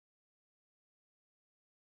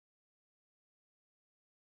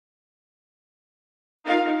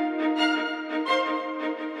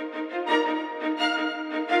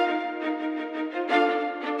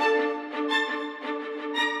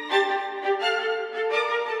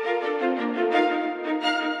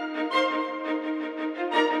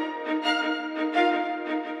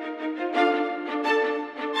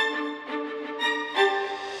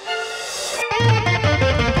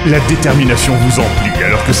La détermination vous emplit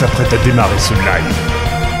alors que s'apprête à démarrer ce live.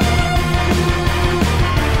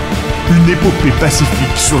 Une épopée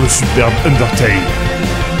pacifique sur le superbe Undertale.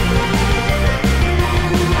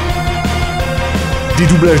 Des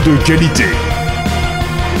doublages de qualité.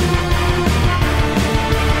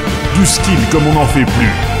 Du skill comme on n'en fait plus.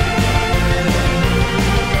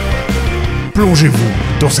 Plongez-vous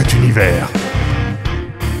dans cet univers.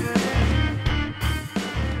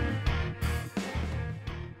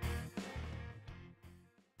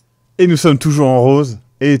 Et nous sommes toujours en rose,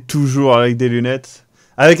 et toujours avec des lunettes,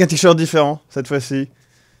 avec un t-shirt différent, cette fois-ci.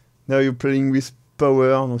 Now you're playing with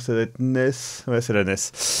power, donc ça va être NES. Ouais, c'est la NES.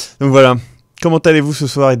 Donc voilà. Comment allez-vous ce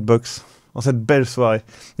soir, Hitbox, en cette belle soirée?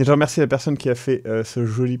 Et je remercie la personne qui a fait ce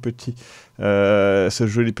joli petit... comment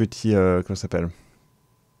ça s'appelle?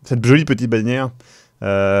 Cette jolie petite bannière,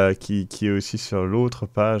 qui est aussi sur l'autre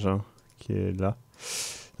page, hein, qui est là.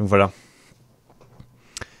 Donc voilà.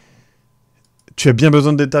 Tu as bien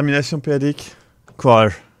besoin de détermination, Péadic.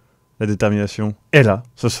 Courage. La détermination est là,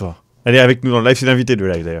 ce soir. Elle est avec nous dans le live, c'est l'invité de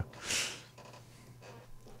live, d'ailleurs.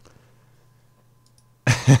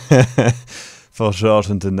 For George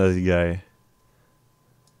and the Nazi Guy.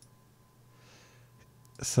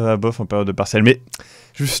 Ça va bof en période de partiel. Mais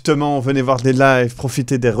justement, venez voir des lives,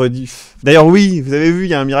 profitez des rediffs. D'ailleurs, oui, vous avez vu, il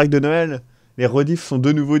y a un miracle de Noël. Les rediffs sont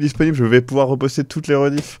de nouveau disponibles. Je vais pouvoir reposter toutes les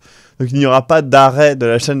rediffs. Donc il n'y aura pas d'arrêt de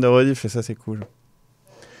la chaîne de rediff. Et ça, c'est cool.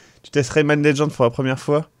 Tu testerais Man Legend pour la première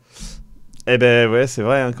fois? Eh ben ouais, c'est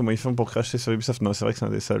vrai. Hein, comment ils font pour cracher sur Ubisoft? Non, c'est vrai que c'est un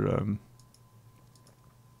des seuls...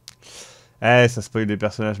 ça spoil les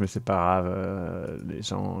personnages, mais c'est pas grave.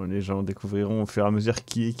 Les gens découvriront au fur et à mesure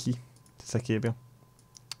qui est qui. C'est ça qui est bien.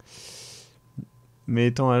 Mais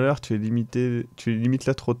étant à l'heure, tu es limite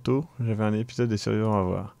là trop tôt. J'avais un épisode des survivants à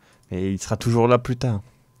voir. Et il sera toujours là plus tard.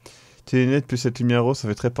 Tes lunettes plus cette lumière rose, ça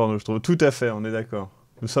fait très porno, je trouve. Tout à fait, on est d'accord.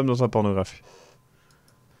 Nous sommes dans un pornographie.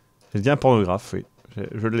 J'ai dit un pornographe, oui.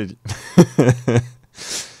 Je l'ai dit.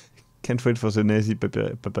 Can't wait for the Nazi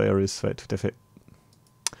papyrus. Ouais, tout à fait.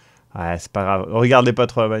 Ouais, c'est pas grave. Regardez pas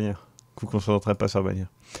trop la bannière. Vous ne concentrez pas sur la bannière.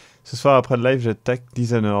 Ce soir, après le live, j'attaque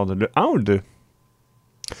Dishonored. Le 1 ou le 2?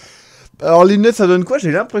 Alors, les lunettes, ça donne quoi?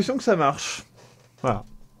 J'ai l'impression que ça marche. Voilà.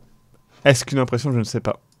 Est-ce qu'une impression? Je ne sais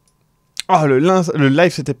pas. Oh, le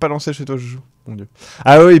live s'était pas lancé chez toi, Joujou. Mon Dieu.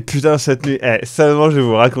 Ah oui, putain, cette nuit. Seulement, je vais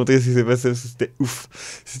vous raconter ce qui s'est passé. C'était ouf.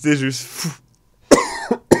 C'était juste fou.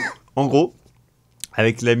 En gros,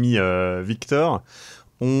 avec l'ami Victor,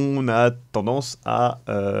 on a tendance à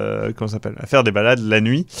comment ça s'appelle, à faire des balades la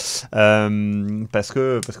nuit parce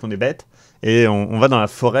qu'on est bête et on va dans la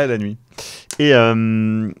forêt la nuit.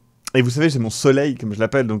 Et vous savez, j'ai mon soleil, comme je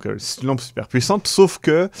l'appelle, donc une lampe super puissante, sauf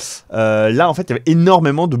que là, en fait, il y avait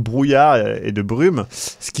énormément de brouillard et de brume,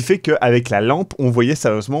 ce qui fait qu'avec la lampe, on voyait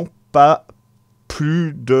sérieusement pas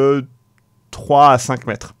plus de 3 à 5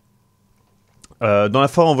 mètres. Dans la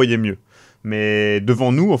forêt, on voyait mieux. Mais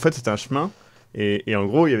devant nous, en fait, c'était un chemin, et en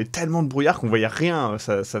gros, il y avait tellement de brouillard qu'on voyait rien.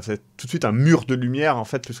 Ça faisait tout de suite un mur de lumière, en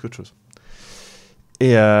fait, plus qu'autre chose.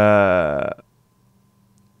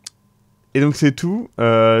 Et donc c'est tout,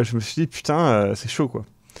 je me suis dit putain c'est chaud quoi.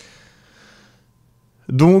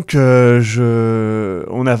 Donc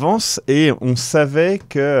on avance et on savait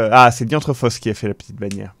que... Ah, c'est Diantrefos qui a fait la petite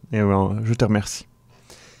bannière. Et voilà, je te remercie.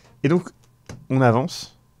 Et donc on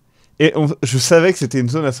avance et je savais que c'était une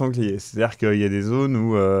zone à sanglier. C'est-à-dire qu'il y a des zones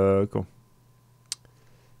où...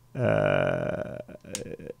 il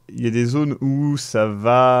y a des zones où ça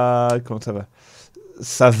va... Comment ça va?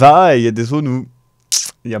 Ça va, et il y a des zones où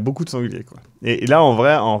il y a beaucoup de sangliers, quoi. Et là, en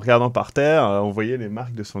vrai, en regardant par terre, on voyait les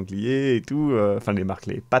marques de sangliers et tout. Enfin,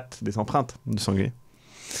 les pattes des empreintes de sangliers.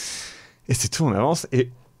 Et c'est tout, on avance.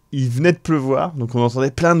 Et il venait de pleuvoir, donc on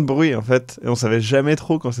entendait plein de bruit, en fait. Et on savait jamais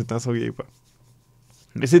trop quand c'était un sanglier ou pas.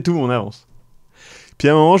 Mais c'est tout, on avance. Puis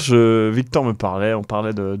à un moment, Victor me parlait, on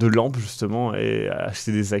parlait de lampes, justement, et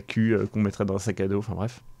acheter des accus qu'on mettrait dans un sac à dos, enfin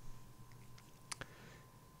bref.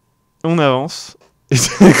 On avance, et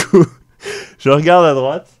d'un coup... Je regarde à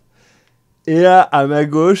droite, et là, à ma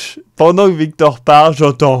gauche, pendant que Victor parle,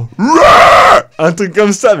 j'entends un truc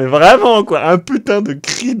comme ça, mais vraiment, quoi, un putain de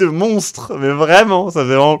cri de monstre, mais vraiment, ça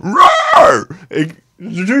fait vraiment... Et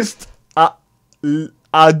juste à 2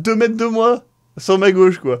 mètres de moi, sur ma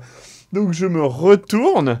gauche, quoi. Donc je me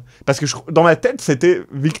retourne, parce que dans ma tête, c'était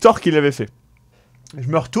Victor qui l'avait fait. Je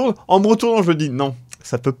me retourne, en me retournant, je me dis non.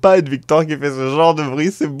 Ça peut pas être Victor qui fait ce genre de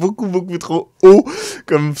bruit, c'est beaucoup trop haut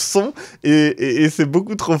comme son, et c'est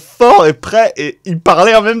beaucoup trop fort et près, et il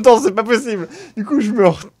parlait en même temps, c'est pas possible. Du coup, je me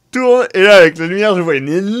retourne, et là, avec la lumière, je vois une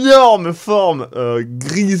énorme forme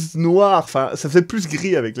grise, noire, enfin, ça fait plus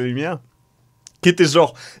gris avec la lumière, qui était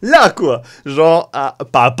genre là, quoi. Genre,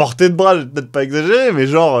 pas à portée de bras, je vais peut-être pas exagérer, mais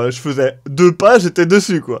genre, je faisais 2 pas, j'étais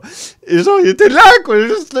dessus, quoi. Et genre, il était là, quoi,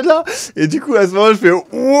 juste là. Et du coup, à ce moment, je fais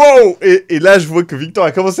wow! Et là, je vois que Victor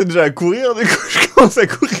a commencé déjà à courir, du coup, je commence à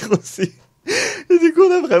courir aussi. Et du coup,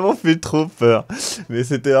 on a vraiment fait trop peur. Mais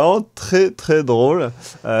c'était vraiment très très drôle.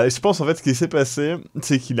 Je pense en fait ce qui s'est passé,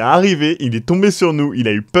 c'est qu'il est arrivé, il est tombé sur nous, il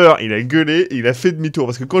a eu peur, il a gueulé, et il a fait demi-tour.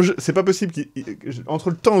 Parce que c'est pas possible entre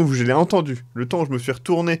le temps où je l'ai entendu, le temps où je me suis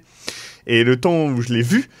retourné, et le temps où je l'ai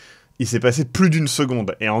vu, il s'est passé plus d'une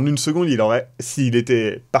seconde. Et en une seconde, s'il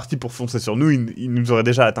était parti pour foncer sur nous, il nous aurait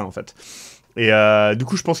déjà atteint en fait. Et du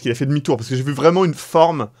coup, je pense qu'il a fait demi-tour parce que j'ai vu vraiment une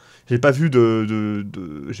forme. J'ai pas vu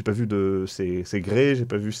j'ai pas vu ses grès, j'ai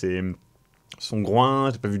pas vu son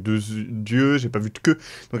groin, j'ai pas vu d'yeux, j'ai pas vu de queue.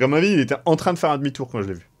 Donc à mon avis, il était en train de faire un demi-tour quand je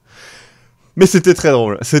l'ai vu. Mais c'était très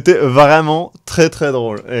drôle, c'était vraiment très très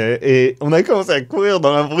drôle. Et on a commencé à courir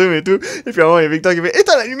dans la brume et tout. Et puis à un moment, il y a Victor qui fait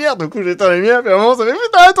éteins la lumière. Du coup, j'éteins la lumière. Puis à un moment, ça fait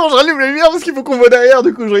putain, attends, je rallume la lumière parce qu'il faut qu'on voit derrière.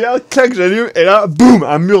 Du coup, je regarde, clac, j'allume. Et là, boum,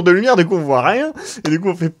 un mur de lumière. Du coup, on voit rien. Et du coup,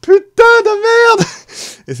 on fait putain de merde.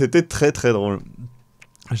 Et c'était très très drôle.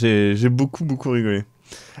 J'ai beaucoup beaucoup rigolé.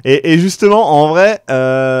 Et justement, en vrai,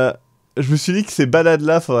 je me suis dit que ces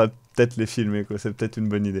balades-là, faudrait peut-être les filmer, quoi. C'est peut-être une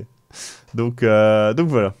bonne idée. Donc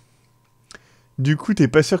voilà. Du coup, t'es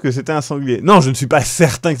pas sûr que c'était un sanglier? Non, je ne suis pas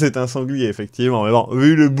certain que c'était un sanglier, effectivement. Mais bon,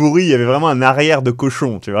 vu le bruit, il y avait vraiment un arrière de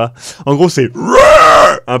cochon, tu vois. En gros, c'est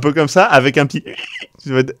un peu comme ça, avec un petit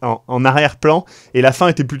en arrière-plan, et la fin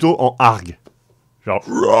était plutôt en argue. Genre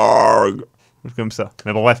comme ça.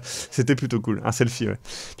 Mais bon, bref, c'était plutôt cool. Un selfie, ouais.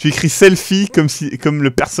 Tu écris selfie comme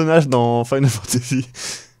le personnage dans Final Fantasy.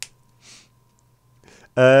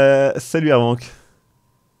 Salut Arvank.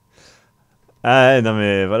 Ah ouais, non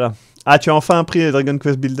mais voilà. Ah, tu as enfin appris Dragon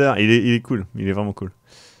Quest Builder. Il est cool. Il est vraiment cool.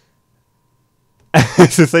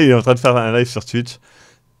 C'est ça, il est en train de faire un live sur Twitch.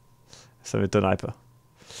 Ça m'étonnerait pas.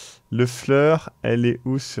 Le fleur, elle est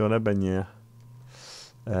où sur la bannière?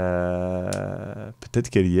 Peut-être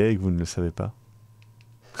qu'elle y est et que vous ne le savez pas.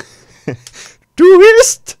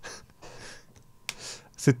 Touriste!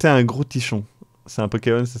 C'était un gros tichon. C'est un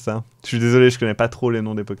Pokémon, c'est ça? Je suis désolé, je connais pas trop les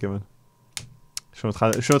noms des Pokémon. Je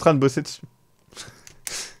suis en train de bosser dessus.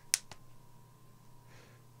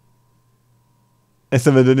 Et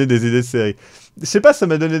ça m'a donné des idées de séries. Je sais pas si ça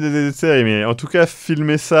m'a donné des idées de séries, mais en tout cas,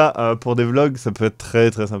 filmer ça pour des vlogs, ça peut être très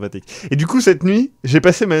très sympathique. Et du coup, cette nuit, j'ai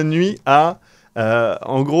passé ma nuit en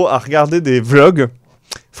gros, à regarder des vlogs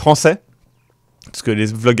français. Parce que les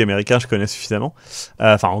vlogs américains, je connais suffisamment.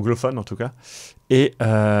 Enfin, anglophones en tout cas. Et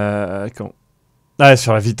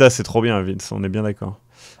sur la Vita, c'est trop bien, Vince, on est bien d'accord.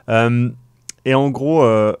 Et en gros,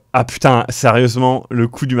 ah putain, sérieusement, le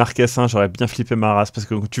coup du marcassin, j'aurais bien flippé ma race. Parce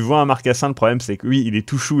que quand tu vois un marcassin, le problème c'est que oui, il est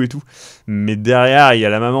tout chou et tout. Mais derrière, il y a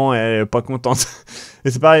la maman, elle est pas contente.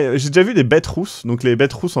 Et c'est pareil, j'ai déjà vu des bêtes rousses. Donc les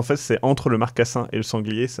bêtes rousses, en fait, c'est entre le marcassin et le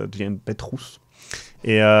sanglier, ça devient une bête rousse.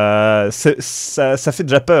 Et ça fait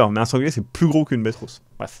déjà peur, mais un sanglier c'est plus gros qu'une bête rousse.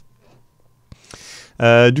 Bref.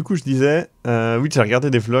 Du coup, je disais, oui, j'ai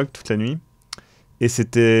regardé des vlogs toute la nuit. Et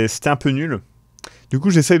c'était un peu nul. Du coup,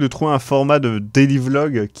 j'essaye de trouver un format de daily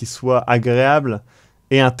vlog qui soit agréable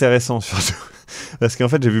et intéressant surtout. Parce qu'en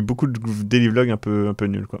fait, j'ai vu beaucoup de daily vlogs un peu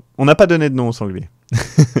nuls, quoi. On n'a pas donné de nom au sanglier.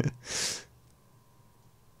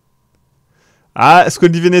 Ah,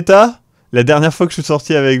 Scoldy Veneta? La dernière fois que je suis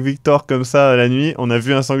sorti avec Victor comme ça la nuit, on a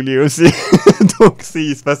vu un sanglier aussi. Donc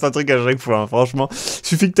si, il se passe un truc à chaque fois, hein, franchement.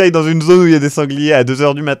 Suffit que tu ailles dans une zone où il y a des sangliers à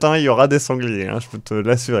 2h du matin, il y aura des sangliers, hein, je peux te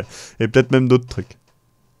l'assurer. Et peut-être même d'autres trucs.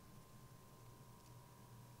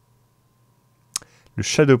 Le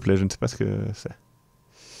Shadowplay, je ne sais pas ce que c'est.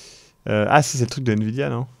 Ah si, c'est le truc de Nvidia,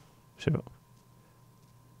 non? Je sais pas.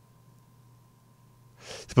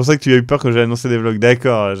 C'est pour ça que tu as eu peur quand j'ai annoncé des vlogs.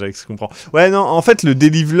 D'accord, je comprends. Ouais, non, en fait, le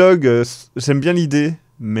daily vlog, j'aime bien l'idée,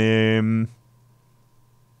 mais...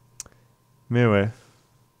 Mais ouais.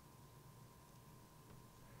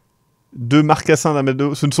 2 marcassins d'un mètre de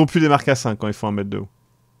haut. Ce ne sont plus des marcassins quand ils font 1 mètre de haut.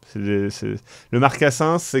 Le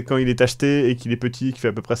marcassin, c'est quand il est acheté et qu'il est petit, qui fait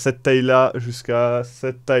à peu près cette taille-là jusqu'à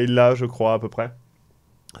cette taille-là, je crois, à peu près.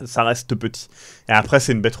 Ça reste petit. Et après,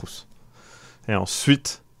 c'est une bête rousse. Et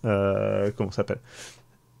ensuite... comment ça s'appelle?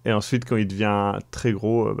 Et ensuite, quand il devient très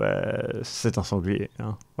gros, c'est un sanglier.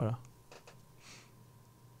 Hein, voilà.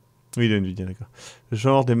 Oui, il a une vidéo, d'accord.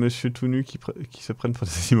 Genre des monsieur tout nus qui se prennent pour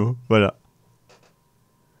des animaux. Voilà.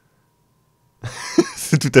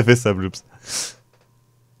 C'est tout à fait ça, Bloops.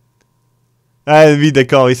 Ah oui,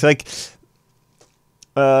 d'accord, oui, c'est vrai que...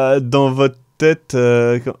 dans votre tête...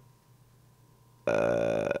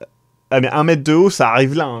 Ah mais 1 mètre de haut, ça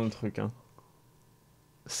arrive là, hein, le truc. Hein.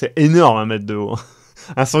 C'est énorme, 1 mètre de haut.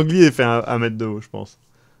 Un sanglier fait 1 mètre de haut, je pense.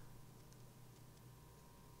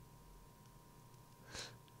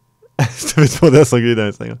 Je t'avais demandé un sanglier d'un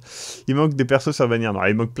mètre 50. Il manque des persos sur Bannière. Non,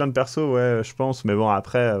 il manque plein de persos, ouais, je pense. Mais bon,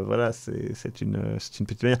 après, voilà, c'est une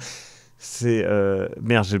petite manière. C'est...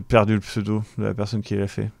 Merde, j'ai perdu le pseudo de la personne qui l'a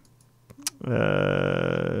fait.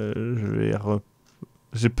 Je vais...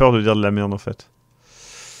 J'ai peur de dire de la merde, en fait.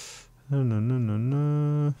 Non, non, non, non,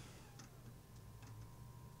 non.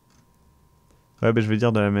 Ouais, bah je vais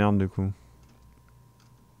dire de la merde, du coup.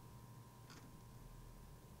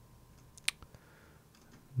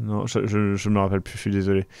 Non, je me rappelle plus, je suis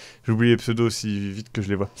désolé. J'ai oublié les pseudos aussi vite que je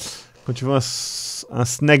les vois. Quand tu vois un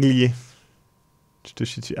snaglier, tu te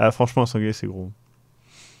chies dessus. Ah, franchement, un sanglier, c'est gros.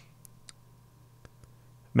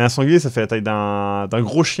 Mais un sanglier, ça fait la taille d'un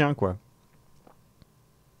gros chien, quoi.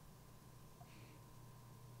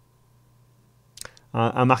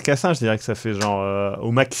 Un marcassin, je dirais que ça fait genre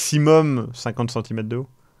au maximum 50 cm de haut.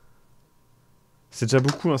 C'est déjà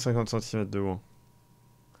beaucoup, hein, 50 cm de haut.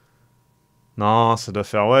 Non, ça doit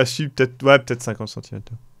faire... Ouais, si, peut-être 50 cm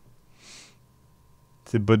de haut.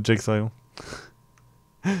 C'est Bojack Rayon.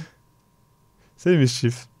 Salut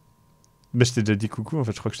mischief. Mais je t'ai déjà dit coucou, en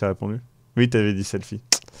fait, je crois que je t'ai répondu. Oui, t'avais dit selfie.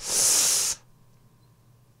 C'est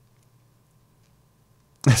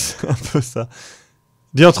un peu ça.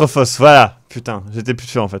 Dianthrophos, voilà. Putain, j'étais plus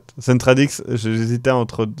sûr en fait. Zentradix, j'hésitais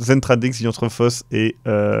entre Zentradix, Dianthrophos et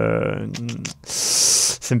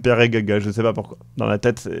Sempere Gaga, je sais pas pourquoi. Dans la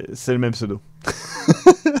tête, c'est le même pseudo.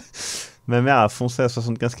 Ma mère a foncé à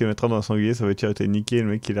 75 km/h dans un sanglier, sa voiture était niquée, le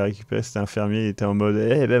mec qui l'a récupéré, c'était un fermier, il était en mode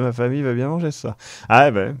eh ben ma famille va bien manger ça. Ah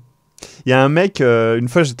ouais, ben. Il y a un mec, une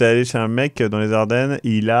fois j'étais allé chez un mec dans les Ardennes,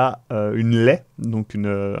 il a une lait, donc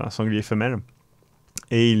un sanglier femelle.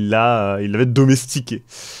 Et il l'avait domestiqué.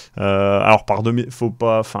 Alors faut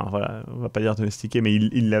pas, enfin voilà, on va pas dire domestiqué, mais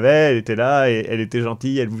il l'avait, elle était là, et elle était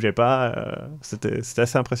gentille, elle bougeait pas, c'était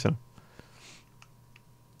assez impressionnant.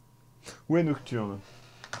 Où est Nocturne?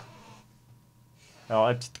 Alors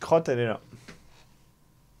la petite crotte, elle est là.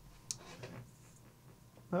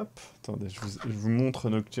 Hop, attendez, je vous montre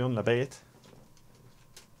Nocturne, la baguette.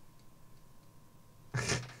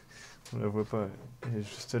 On la voit pas, elle est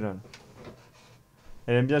juste là.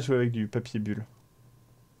 Elle aime bien jouer avec du papier bulle.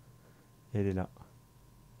 Et elle est là.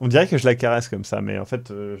 On dirait que je la caresse comme ça, mais en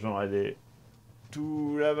fait, genre, elle est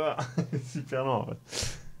tout là-bas. Super lent, en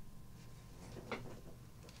fait.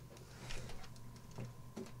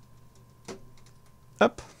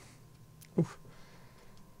 Hop. Ouf.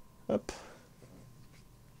 Hop.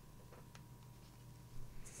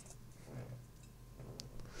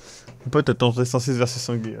 Mon pote a tenté 106 versus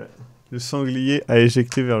sanglier, ouais. Le sanglier a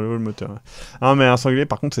éjecté vers le haut le moteur. Ouais. Ah, mais un sanglier,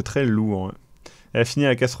 par contre, c'est très lourd. Ouais. Elle a fini à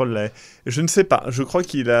la casserole là. Je ne sais pas. Je crois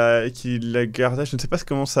qu'il l'a gardé. Je ne sais pas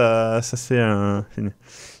comment ça s'est. Il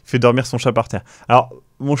fait dormir son chat par terre. Alors,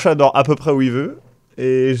 mon chat dort à peu près où il veut.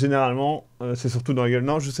 Et généralement, c'est surtout dans la gueule.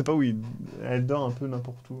 Non, je sais pas où elle dort un peu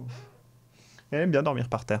n'importe où. Elle aime bien dormir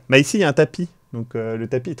par terre. Bah ici, il y a un tapis. Donc le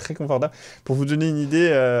tapis est très confortable. Pour vous donner une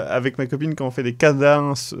idée, avec ma copine, quand on fait des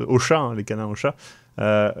câlins au chat, hein, les câlins au chat,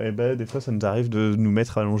 et ben, des fois, ça nous arrive de nous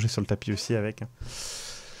mettre allongés sur le tapis aussi avec. Hein.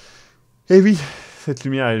 Et oui, cette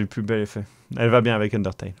lumière est le plus bel effet. Elle va bien avec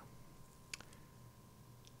Undertale.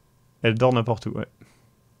 Elle dort n'importe où, ouais.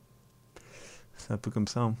 C'est un peu comme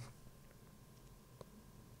ça. Hein.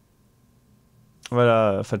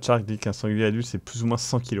 Voilà, Fat Shark dit qu'un sanglier adulte, c'est plus ou moins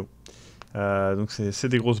 100 kg. Donc c'est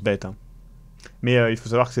des grosses bêtes. Hein. Mais il faut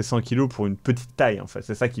savoir que c'est 100 kg pour une petite taille, en fait.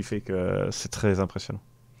 C'est ça qui fait que c'est très impressionnant.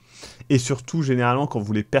 Et surtout, généralement, quand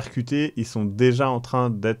vous les percutez, ils sont déjà en train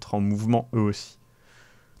d'être en mouvement eux aussi.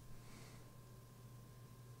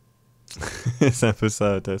 C'est un peu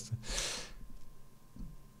ça, Tess.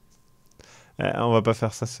 On va pas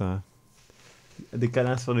faire ça sur... Des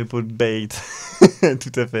câlins sur l'épaule de bait.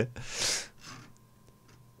 Tout à fait.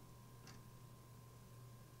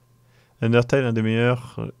 Undertale, un des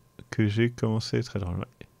meilleurs que j'ai commencé. Très drôle.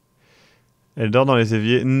 Ouais. Elle dort dans les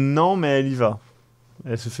éviers. Non, mais elle y va.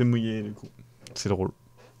 Elle se fait mouiller, du coup. C'est drôle.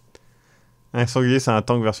 Un sanglier, c'est un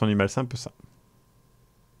tank version animale. C'est un peu ça.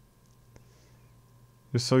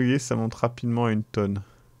 Le sanglier, ça monte rapidement à 1 tonne.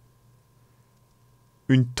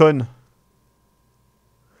 1 tonne?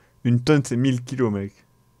 1 tonne, c'est 1000 kilos, mec.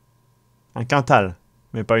 Un quintal,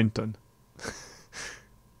 mais pas 1 tonne.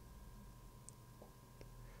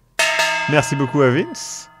 Merci beaucoup à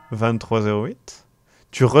Vince. 2308.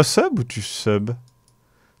 Tu resub ou tu sub?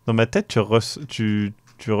 Dans ma tête, tu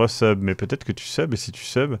resub, mais peut-être que tu sub, et si tu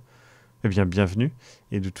sub, eh bien, bienvenue.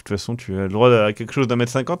 Et de toute façon, tu as le droit à quelque chose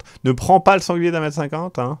d'1m50. Ne prends pas le sanglier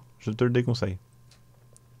d'1m50, hein. Je te le déconseille.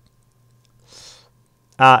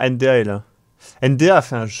 Ah, NDA est là. NDA a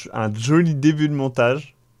fait un joli début de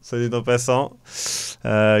montage, ça dit en passant,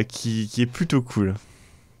 qui est plutôt cool.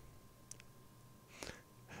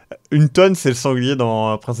 Une tonne, c'est le sanglier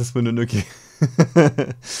dans Princesse Mononoke.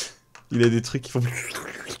 Il a des trucs qui font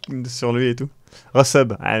sur lui et tout.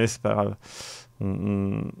 Resub, allez, c'est pas grave.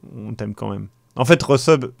 On t'aime quand même. En fait,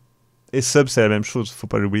 resub et sub, c'est la même chose, faut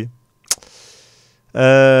pas l'oublier.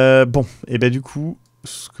 Bon, et ben du coup,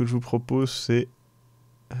 ce que je vous propose, c'est...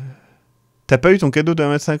 T'as pas eu ton cadeau de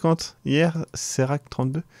 1m50 hier, Serac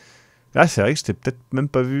 32? Ah, c'est vrai que je t'ai peut-être même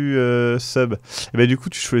pas vu sub. Et ben du coup,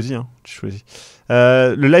 tu choisis, hein. Tu choisis.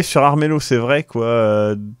 Le live sur Armello, c'est vrai,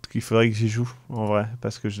 quoi. Il faudrait que j'y joue, en vrai,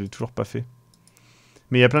 parce que je l'ai toujours pas fait.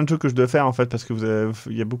 Mais il y a plein de jeux que je dois faire, en fait, parce que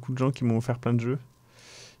il y a beaucoup de gens qui m'ont offert plein de jeux.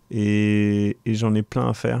 Et j'en ai plein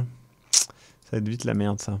à faire. Ça va être vite la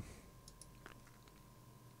merde, ça.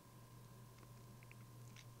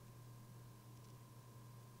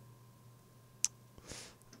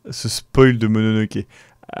 Ce spoil de Mononoke.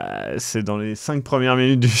 C'est dans les 5 premières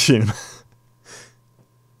minutes du film.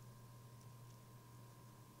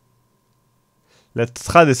 La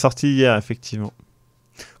trad est sortie hier, effectivement.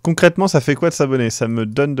 Concrètement, ça fait quoi de s'abonner? Ça me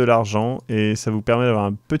donne de l'argent et ça vous permet d'avoir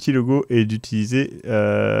un petit logo et d'utiliser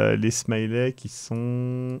les smileys qui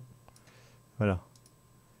sont... Voilà.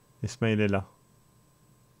 Les smileys là.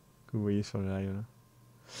 Que vous voyez sur le live là.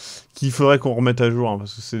 Qu'il faudrait qu'on remette à jour, hein,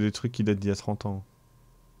 parce que c'est des trucs qui datent d'il y a 30 ans.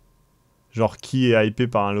 Genre, qui est hypé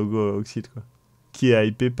par un logo Oxide, quoi. Qui est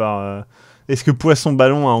hypé par... Est-ce que Poisson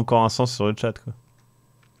Ballon a encore un sens sur le chat, quoi?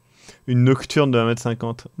 Une nocturne de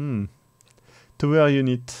 1m50. Tower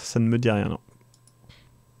Unit, ça ne me dit rien, non.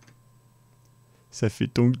 Ça fait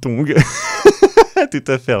tong-tong. Tout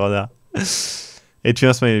à fait, renard. Et tu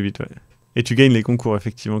as un smiley vite, ouais. Et tu gagnes les concours,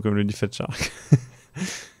 effectivement, comme le dit Fat Shark.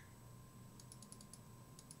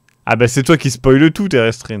 Ah bah c'est toi qui spoil tout,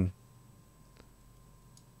 Terrestrine.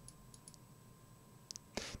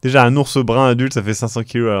 Déjà, un ours brun adulte, ça fait 500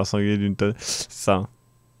 kilos alors sanglier d'une tonne. C'est ça. Hein.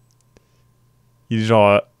 Il est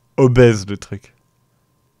genre obèse, le truc.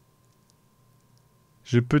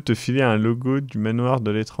 Je peux te filer un logo du manoir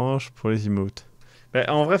de l'étrange pour les emotes. Bah,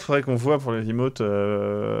 en vrai, faudrait qu'on voit pour les emotes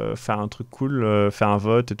faire un truc cool, faire un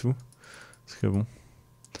vote et tout. Parce que bon.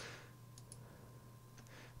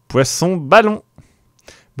 Poisson ballon.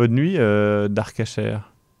 Bonne nuit, Darkacher.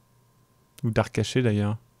 Ou Darkaché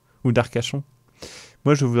d'ailleurs. Ou Darkachon.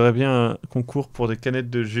 Moi, je voudrais bien un concours pour des canettes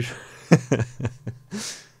de jus.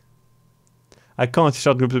 À quand un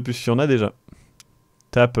t-shirt Globtopus? Il y en a déjà.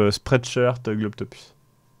 Tape Spreadshirt Globtopus.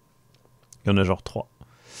 Il y en a genre 3.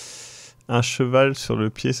 Un cheval sur le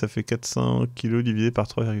pied, ça fait 400 kg divisé par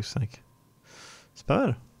 3,5. C'est pas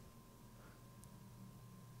mal.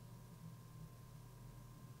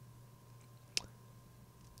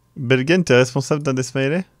 Belgen, t'es responsable d'un des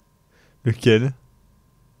smileys? Lequel?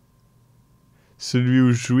 Celui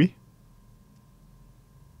où je jouis?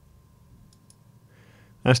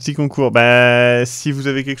 Un petit concours. Bah, si vous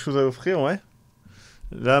avez quelque chose à offrir, ouais.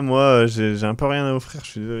 Là, moi, j'ai un peu rien à offrir, je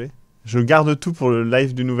suis désolé. Je garde tout pour le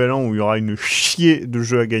live du Nouvel An où il y aura une chier de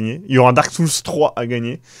jeux à gagner. Il y aura Dark Souls 3 à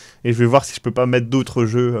gagner. Et je vais voir si je peux pas mettre d'autres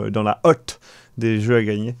jeux dans la hotte des jeux à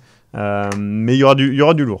gagner. Mais il y aura du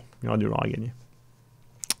lourd. Il y aura du lourd à gagner.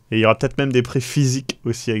 Et il y aura peut-être même des prix physiques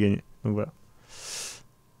aussi à gagner. Donc voilà.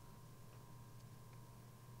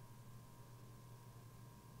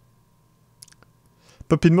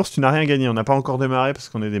 Poppy Mours, tu n'as rien gagné. On n'a pas encore démarré parce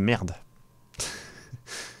qu'on est des merdes.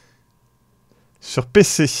 Sur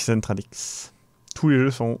PC, Centralix. Tous les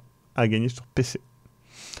jeux sont à gagner sur PC.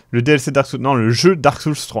 Le DLC Dark Souls... Non, le jeu Dark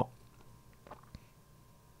Souls 3.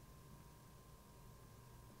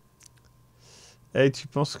 Et tu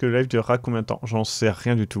penses que le live durera combien de temps? J'en sais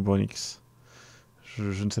rien du tout, Bronix.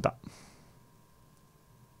 Je ne sais pas.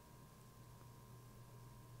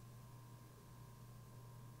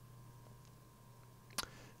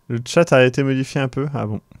 Le chat a été modifié un peu? Ah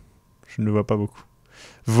bon. Je ne le vois pas beaucoup.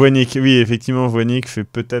 Voinic, oui, effectivement, Voinic fait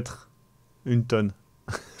peut-être une tonne.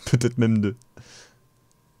 Peut-être même 2.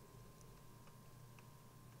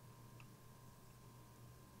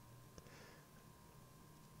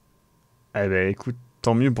 Eh ben écoute,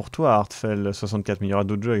 tant mieux pour toi, Artfell 64, mais il y aura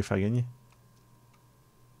d'autres jeux à les faire gagner.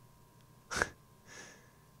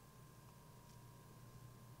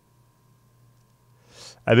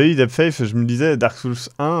 Ah bah oui, Depfaith, je me disais, Dark Souls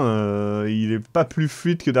 1, il est pas plus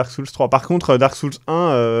fluide que Dark Souls 3. Par contre, Dark Souls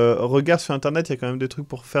 1, regarde sur internet, il y a quand même des trucs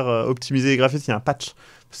pour faire optimiser les graphismes, il y a un patch.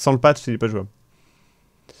 Sans le patch, il est pas jouable.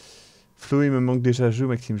 Flo, il me manque déjà à jouer,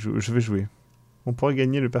 Maxime joue. Je vais jouer. On pourrait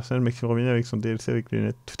gagner le personnage Maxime Robinet avec son DLC avec les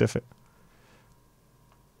lunettes, tout à fait.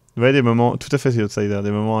 Ouais, des moments, tout à fait, c'est Outsider,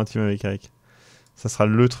 des moments intimes avec Eric. Ça sera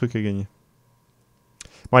le truc à gagner.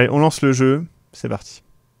 Bon allez, on lance le jeu. C'est parti.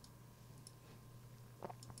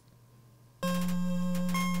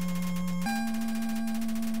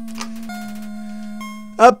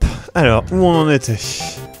 Hop, alors, où on en était?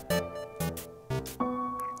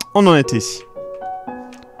 On en était ici.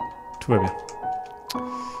 Tout va bien.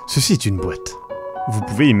 Ceci est une boîte. Vous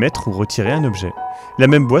pouvez y mettre ou retirer un objet. La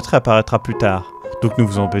même boîte réapparaîtra plus tard. Donc ne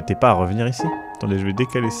vous embêtez pas à revenir ici. Attendez, je vais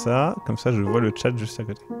décaler ça. Comme ça, je vois le chat juste à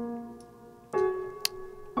côté.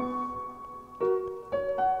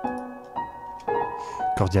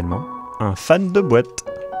 Cordialement, un fan de boîte.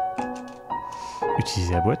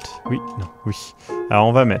 Utiliser la boîte? Oui, non, oui. Alors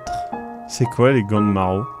on va mettre... C'est quoi les gants de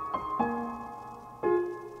maraud?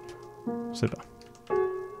 Je sais pas.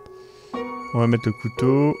 On va mettre le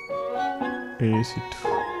couteau. Et c'est tout.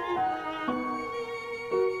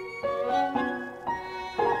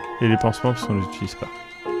 Et les pansements parce qu'on ne les utilise pas.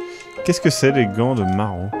 Qu'est-ce que c'est les gants de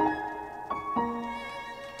maraud?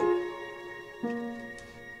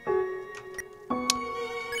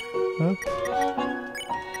 Hop.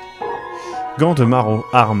 Gants de maraud,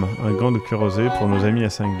 arme, un gant de cuir rosé pour nos amis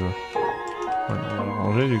à 5 doigts. Voilà, on va le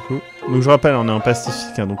ranger du coup. Donc je rappelle, on est en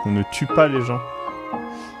pacifique, hein, donc on ne tue pas les gens.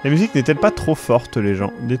 La musique n'est-elle pas trop forte, les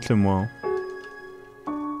gens? Dites-le moi. Hein.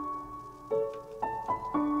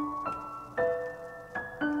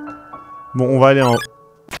 Bon, on va aller en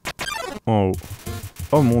haut.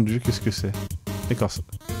 Oh mon dieu, qu'est-ce que c'est? D'accord.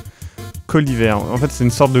 Colivert. En fait, c'est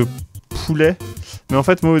une sorte de poulet. Mais en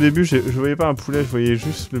fait, moi au début, je voyais pas un poulet, je voyais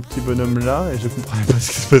juste le petit bonhomme là et je comprenais pas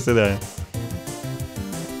ce qui se passait derrière.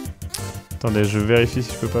 Attendez, je vérifie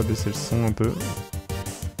si je peux pas baisser le son un peu.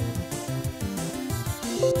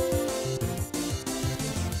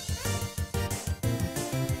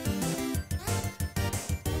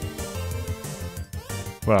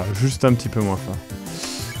 Voilà, juste un petit peu moins fort.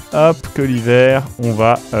 Hop, Colivert, on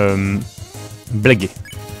va blaguer.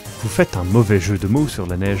 Vous faites un mauvais jeu de mots sur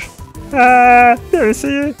la neige. Ah, bien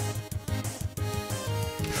essayé.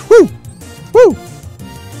 Wouh! Wouh!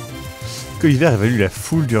 Colivert évalue la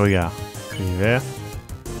foule du regard. Colivert.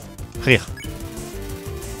 Rire.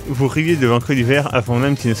 Vous riez devant Colivert avant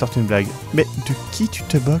même qu'il ne sorte une blague. Mais de qui tu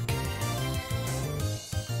te moques?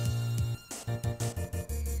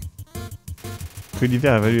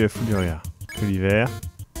 Colivert évalue la foule du regard. Colivert.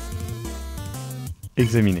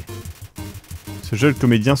 Examiner. Ce jeune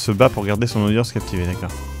comédien se bat pour garder son audience captivée,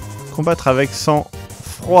 d'accord. Combattre avec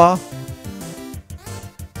sang-froid.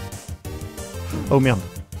 Oh merde.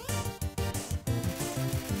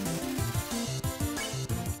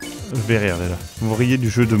 Je vais rire déjà. Vous riez du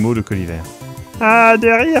jeu de mots de Colivert. Ah,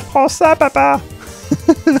 des rires, prends ça, papa.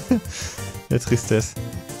 La tristesse.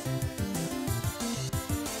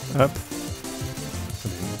 Hop.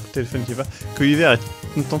 Mon téléphone qui va. Colivert est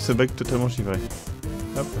content de se bague totalement givré.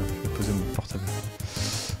 Hop, je vais poser mon portable.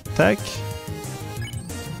 Tac.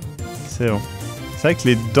 C'est bon. C'est vrai que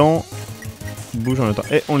les dents bougent en même temps.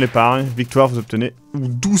 Et on l'épargne. Victoire, vous obtenez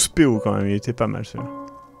 12 PO quand même. Il était pas mal celui-là.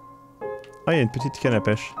 Ah, il y a une petite canne à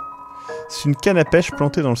pêche. C'est une canne à pêche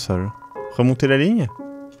plantée dans le sol. Remonter la ligne?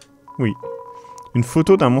 Oui. Une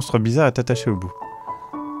photo d'un monstre bizarre est attachée au bout.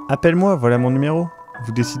 Appelle-moi, voilà mon numéro.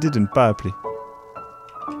 Vous décidez de ne pas appeler.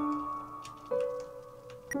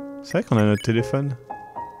 C'est vrai qu'on a notre téléphone.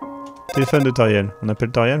 Téléphone de Toriel. On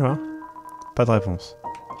appelle Toriel, voilà. Pas de réponse.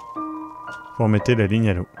 Vous remettez la ligne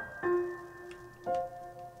à l'eau.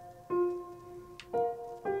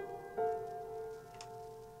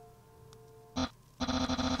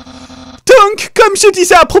 Donc, comme je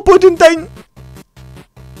disais à propos d'Undyne...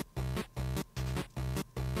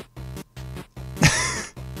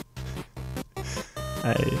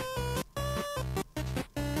 Allez.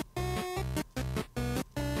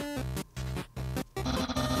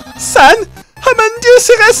 San! Oh mon dieu,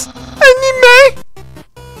 serait-ce animé?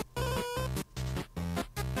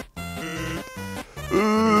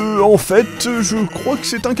 En fait, je crois que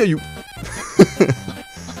c'est un caillou.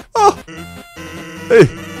 Oh! Hé!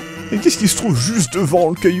 Et qu'est-ce qui se trouve juste devant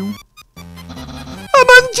le caillou? Oh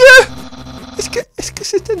mon dieu! Est-ce que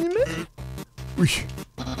c'est animé? Oui.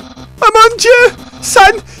 Oh mon dieu!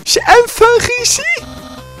 San, j'ai enfin réussi!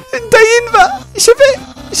 Dain va...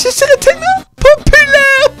 Je serai tellement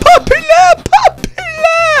populaire!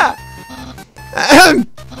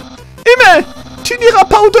 Mais tu n'iras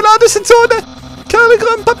pas au-delà de cette zone, car le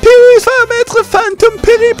grand papy va mettre fin à ton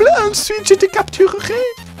périple. Ensuite, je te capturerai.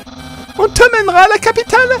 On t'emmènera à la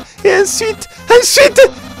capitale, et ensuite...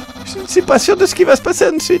 Je ne suis pas sûr de ce qui va se passer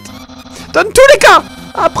ensuite. Dans tous les cas,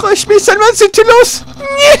 approche-moi seulement si tu l'oses.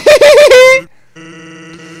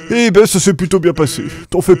 Eh ben, ça s'est plutôt bien passé.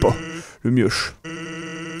 T'en fais pas, le mioche.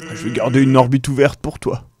 Je vais garder une orbite ouverte pour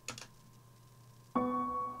toi.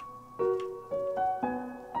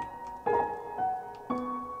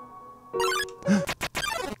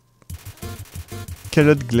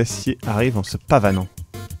 Calotte glacier arrive en se pavanant.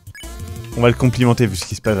 On va le complimenter vu ce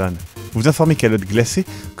qui se pavane. Vous informez Calotte glacée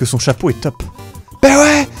que son chapeau est top. Ben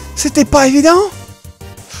ouais, c'était pas évident.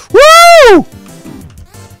 Wouh!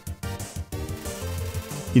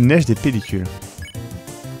 Il neige des pellicules.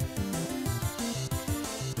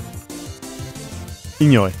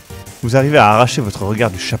 Ignorez. Vous arrivez à arracher votre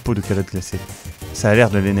regard du chapeau de Calotte glacée. Ça a l'air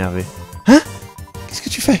de l'énerver. Hein? Qu'est-ce que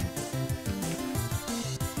tu fais?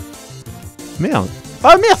 Merde.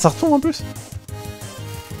 Ah merde, ça retombe en plus.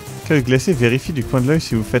 Calotte glacée vérifie du coin de l'œil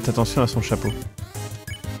si vous faites attention à son chapeau.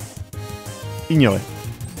 Ignorez.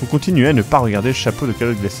 Vous continuez à ne pas regarder le chapeau de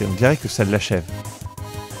Calotte glacée. On dirait que ça l'achève.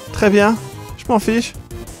 Très bien. Je m'en fiche.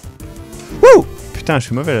 Wouh! Putain, je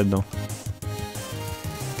suis mauvais là-dedans.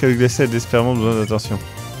 Calotte glacée a désespérément besoin d'attention.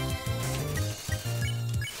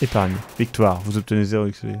 Épargne. Victoire. Vous obtenez 0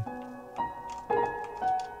 XP.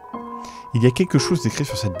 Il y a quelque chose d'écrit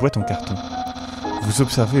sur cette boîte en carton. Vous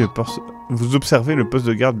observez le poste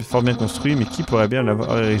de garde fort bien construit, mais qui pourrait bien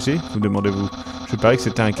l'avoir érigé, vous demandez-vous. Je parie que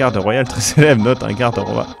c'était un garde royal très célèbre. Note, un garde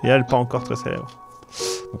royal pas encore très célèbre.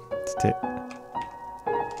 Bon, c'était...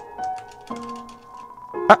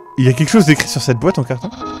 Ah! Il y a quelque chose d'écrit sur cette boîte en carton?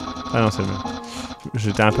 Ah non, c'est le même.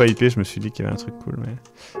 J'étais un peu hypé, je me suis dit qu'il y avait un truc cool, mais...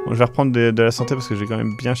 Bon, je vais reprendre de la santé parce que j'ai quand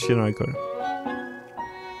même bien chié dans l'école.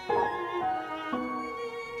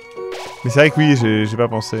 Mais c'est vrai que oui, j'ai pas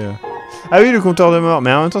pensé... Ah oui, le compteur de mort.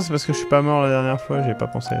 Mais en même temps, c'est parce que je suis pas mort la dernière fois, j'ai pas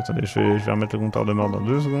pensé. Attendez, je vais remettre le compteur de mort dans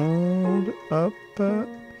 2 secondes. Hop.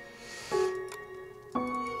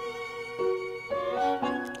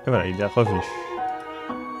 Et voilà, il est revenu.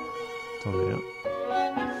 Attendez,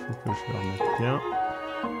 faut que je le remette bien.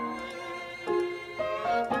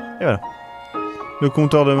 Et voilà. Le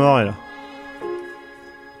compteur de mort est là.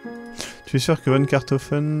 Tu es sûr que Von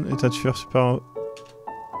Kartoffeln est un tueur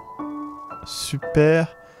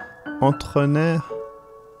super entraîneur?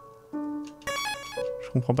 Je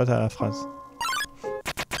comprends pas ta phrase.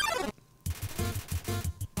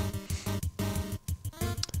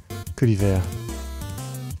 Colliver.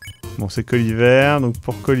 Bon, c'est Colliver, donc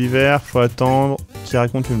pour Colliver, faut attendre qu'il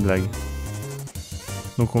raconte une blague.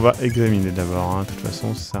 Donc on va examiner d'abord, hein. De toute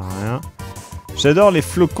façon ça sert à rien. J'adore les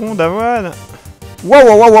flocons d'avoine. Waouh,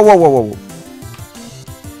 waouh, waouh, waouh, waouh, waouh.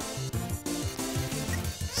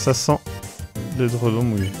 Ça sent le dredon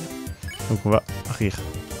mouillé. Donc on va rire.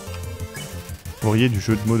 Vous riez du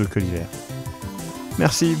jeu de mots de Colliver.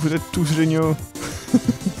 Merci, vous êtes tous géniaux.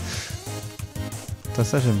 Putain,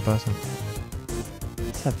 ça j'aime pas ça.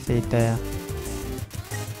 Ça fait peur.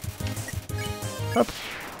 Hop,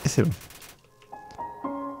 et c'est bon.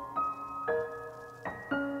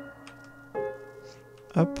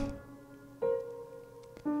 Hop.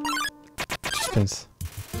 Suspense.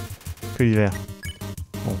 Colliver.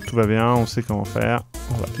 Bon, tout va bien, on sait comment faire.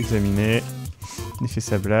 On va examiner. Il fait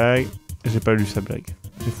sa blague. J'ai pas lu sa blague.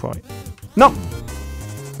 J'ai foiré. Non.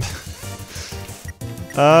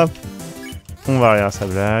 Hop. On va rire à sa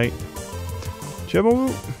blague. Tu as bon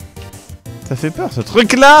goût. Ça fait peur ce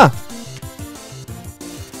truc là.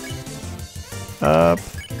 Hop.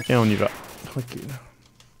 Et on y va. Tranquille.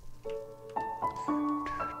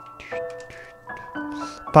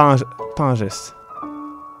 Pas un geste.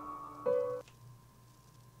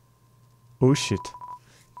 Oh shit.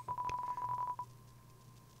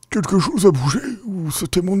 Quelque chose a bougé, ou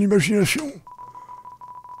c'était mon imagination?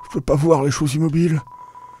 Je peux pas voir les choses immobiles.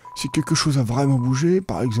 Si quelque chose a vraiment bougé,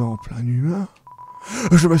 par exemple un humain,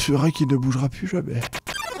 je m'assurerai qu'il ne bougera plus jamais.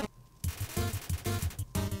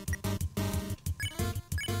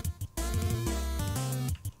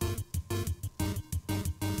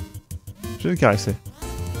 Je vais le caresser.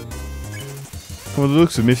 Commando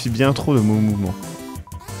se méfie bien trop de mon mouvement.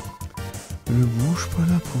 Ne bouge pas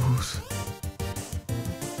la pouce.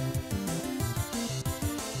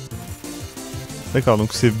 D'accord,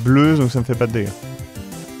 donc c'est bleu, donc ça me fait pas de dégâts.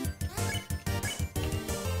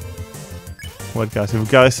 On va le caresser. Vous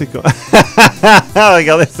caressez quand...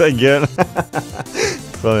 Regardez sa gueule.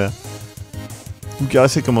 Trop bien. Vous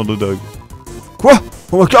caressez Commando Dog. Quoi?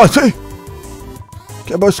 On va caresser?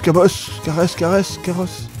 Cabosse, cabosse, caresse, caresse,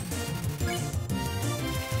 carrosse.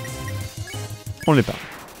 On les parle.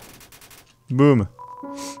 Boum.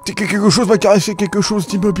 Quelque chose va caresser quelque chose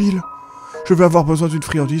d'immobile. Je vais avoir besoin d'une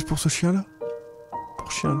friandise pour ce chien-là.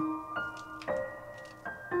 Pour chien-là.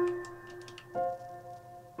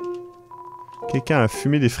 Quelqu'un a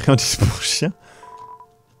fumé des friandises pour chien?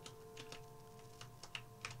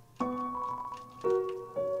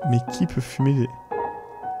 Mais qui peut fumer des...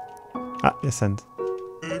 Ah, y'a Sand.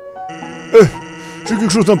 J'ai quelque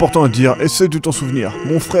chose d'important à te dire, essaie de t'en souvenir.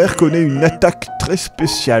 Mon frère connaît une attaque très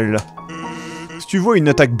spéciale. Si tu vois une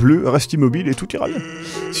attaque bleue, reste immobile et tout ira bien.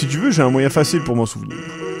 Si tu veux, j'ai un moyen facile pour m'en souvenir.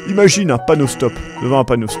 Imagine un panneau stop. Devant un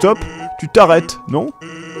panneau stop, tu t'arrêtes, non?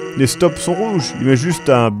 Les stops sont rouges. Il met juste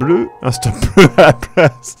un stop bleu à la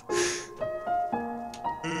place.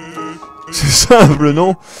 C'est simple,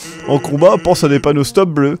 non? En combat, pense à des panneaux stop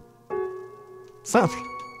bleus. Simple.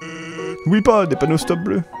 N'oublie pas, des panneaux stop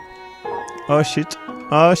bleus. Oh shit.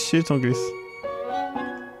 Oh shit, on glisse.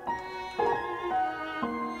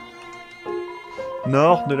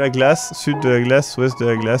 Nord de la glace, sud de la glace, ouest de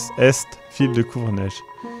la glace, est, fil de couvre-neige.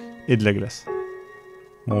 Et de la glace.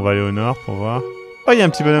 Bon, on va aller au nord pour voir. Oh, il y a un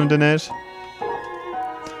petit bonhomme de neige.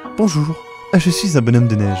 Bonjour, je suis un bonhomme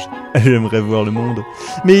de neige. J'aimerais voir le monde,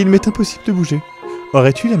 mais il m'est impossible de bouger.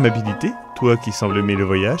 Aurais-tu l'amabilité, toi qui sembles aimer le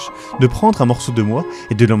voyage, de prendre un morceau de moi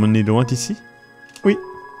et de l'emmener loin d'ici? Oui.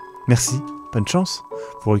 Merci, bonne chance,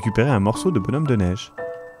 pour récupérer un morceau de bonhomme de neige.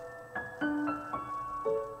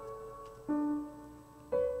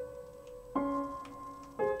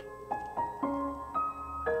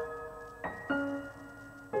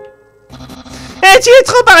 Tu es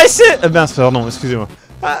trop paresseux! Ben, pardon, excusez-moi.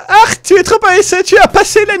 Tu es trop paresseux, tu as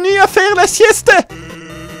passé la nuit à faire la sieste!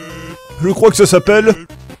 Je crois que ça s'appelle...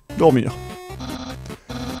 dormir.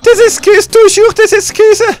 Tes excuses, toujours tes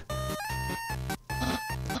excuses!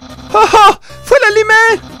 Oh oh! Faut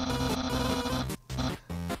l'allumer!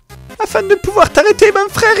 Afin de pouvoir t'arrêter, mon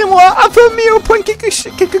frère et moi avons mis au point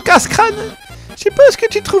quelques casse-crânes. Je pense que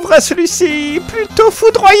tu trouveras celui-ci plutôt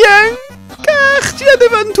foudroyant. Car tu as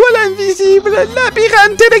devant toi l'invisible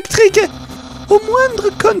labyrinthe électrique. Au moindre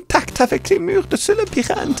contact avec les murs de ce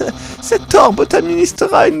labyrinthe, cet orbe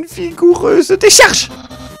t'administrera une vigoureuse décharge.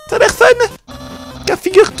 T'as l'air fun? Car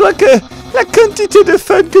figure-toi que la quantité de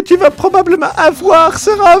fun que tu vas probablement avoir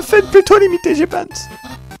sera en fait plutôt limitée, je pense.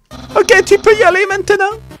 Ok, tu peux y aller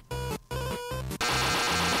maintenant.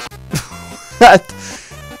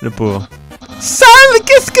 Le pauvre. Sale,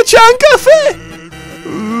 qu'est-ce que tu as encore fait?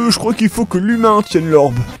 Je crois qu'il faut que l'humain tienne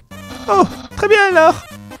l'orbe. Oh, très bien alors.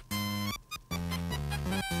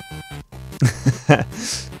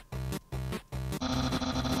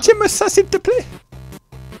 Tiens-moi ça, s'il te plaît.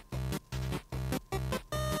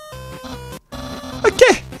 Ok,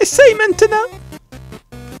 essaye maintenant.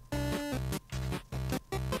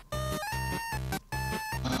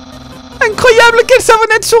 Incroyable, quelle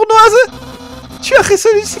savonnette sournoise. Tu as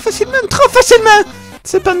résolu si facilement, trop facilement.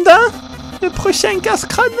 Cependant, le prochain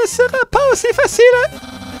casse-crâne ne sera pas aussi facile.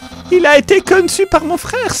 Il a été conçu par mon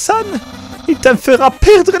frère San. Il t'en fera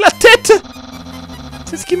perdre la tête.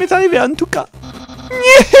 C'est ce qui m'est arrivé en tout cas.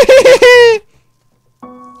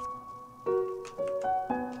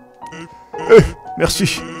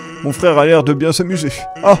 Merci. Mon frère a l'air de bien s'amuser.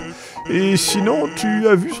 Ah, et sinon, tu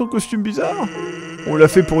as vu son costume bizarre? On l'a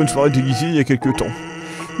fait pour une soirée déguisée il y a quelques temps.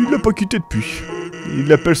 Il l'a pas quitté depuis. Il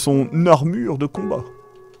l'appelle son armure de combat.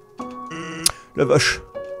 La vache.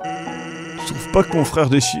 Tu trouves pas que mon frère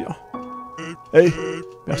déchire? Hey,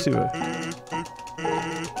 merci, ouais.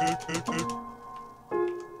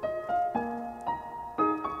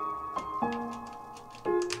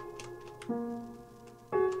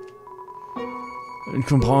 Je ne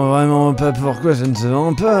comprends vraiment pas pourquoi ça ne se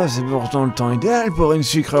vend pas. C'est pourtant le temps idéal pour une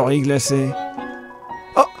sucrerie glacée.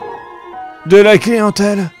 Oh! De la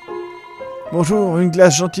clientèle! Bonjour, une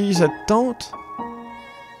glace gentille, ça te tente?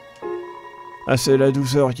 Ah, c'est la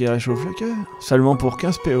douceur qui réchauffe le cœur. Seulement pour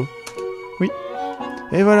 15 PO. Oui.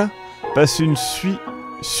 Et voilà. Passe une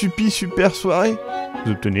super soirée.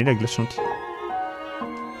 Vous obtenez la glace gentille.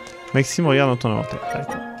 Maxime regarde dans ton inventaire.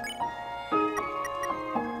 D'accord.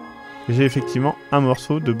 J'ai effectivement un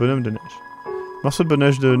morceau de bonhomme de neige. Morceau de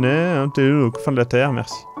bonhomme de neige, un télé au fin de la terre,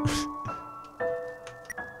 merci.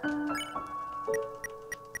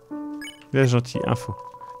 Glace gentille, info.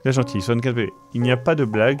 Glace gentille, 64 PV. Il n'y a pas de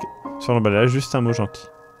blague sur l'emballage, juste un mot gentil.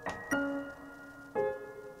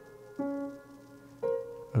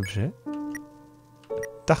 Objet.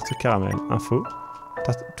 Tarte caramel, info.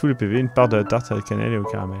 Tarte, tous les PV, une part de la tarte à la cannelle et au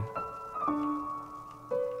caramel.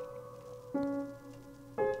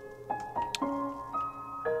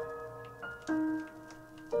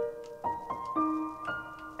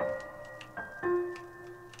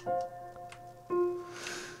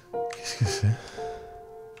 Qu'est-ce que c'est?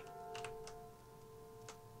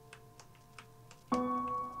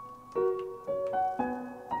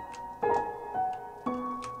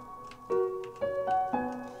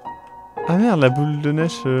 Ah merde, la boule de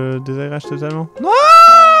neige désagrège totalement. Non!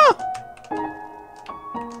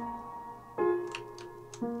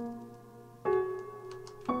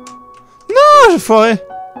 Non, j'ai foiré.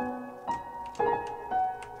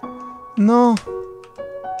 Non.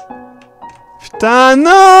 Putain,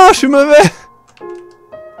 non, je suis mauvais.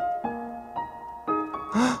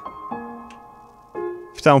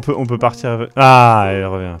 Putain, on peut partir... Ah, elle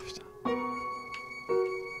revient, putain.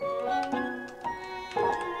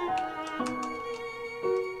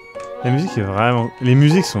 La musique est vraiment... Les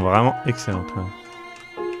musiques sont vraiment excellentes. Ouais.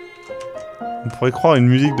 On pourrait croire une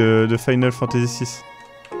musique de Final Fantasy VI.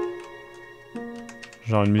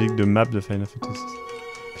 Genre une musique de map de Final Fantasy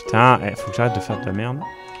VI. Putain, faut que j'arrête de faire de la merde.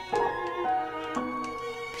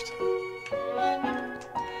 Putain.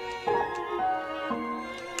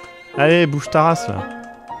 Allez, bouge ta race, là.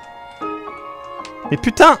 Et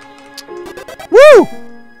putain! Wouh!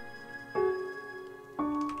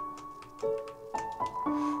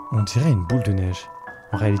 On dirait une boule de neige.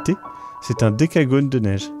 En réalité, c'est un décagone de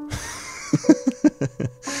neige.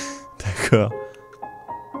 D'accord.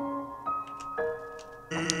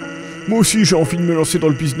 Moi aussi, j'ai envie de me lancer dans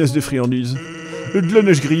le business des friandises. De la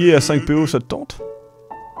neige grillée à 5 PO, ça te tente?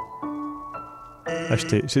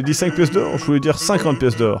 Acheter. J'ai dit 5 pièces d'or, je voulais dire 50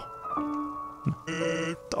 pièces d'or.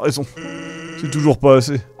 T'as raison. C'est toujours pas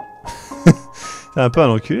assez. C'est un peu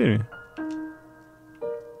un enculé, lui.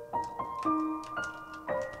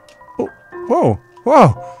 Oh, wow,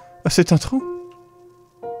 wow. Ah, c'est un trou.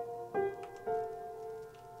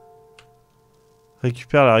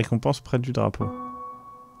 Récupère la récompense près du drapeau.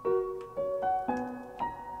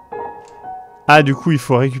 Ah, du coup, il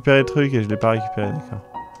faut récupérer le truc et je l'ai pas récupéré, d'accord.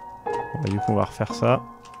 Bon, bah, du coup, on va refaire ça.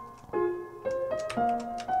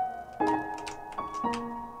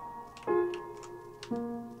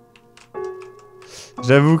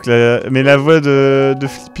 J'avoue que la voix de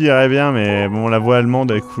Flippy irait bien, mais bon, la voix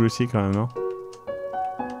allemande elle est cool aussi quand même, non?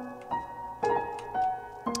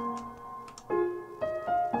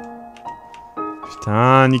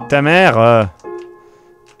 Putain, nique ta mère!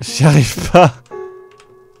 J'y arrive pas!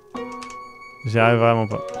 J'y arrive vraiment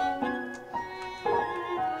pas.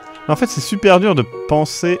 En fait, c'est super dur de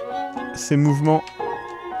penser ces mouvements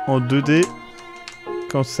en 2D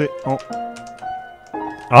quand c'est en...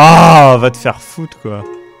 Ah, va te faire foutre, quoi.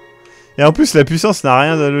 Et en plus, la puissance n'a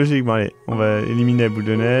rien de logique. Bon, allez, on va éliminer la boule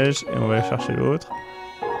de neige et on va aller chercher l'autre.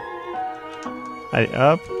 Allez,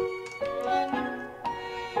 hop.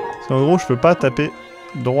 Parce qu'en gros, je peux pas taper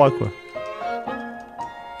droit, quoi.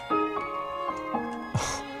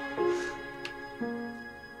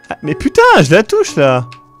 Ah, mais putain, je la touche, là.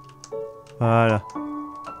 Voilà.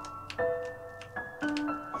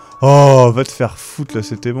 Oh, va te faire foutre, là,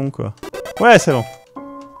 c'était bon, quoi. Ouais, c'est bon.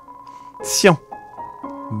 Sciant.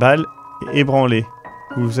 Balle et ébranlé.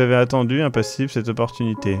 Vous avez attendu, impassible, cette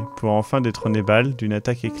opportunité, pour enfin détrôner Balle d'une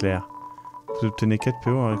attaque éclair. Vous obtenez 4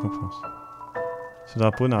 PO en récompense. Ce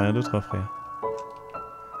drapeau n'a rien d'autre à offrir.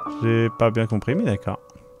 J'ai pas bien compris, mais d'accord.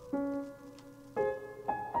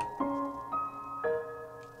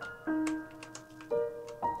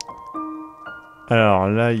 Alors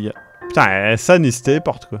là, il y a... Putain, ça n'y se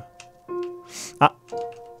téléporte, quoi. Ah.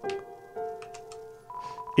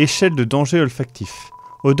 Échelle de danger olfactif.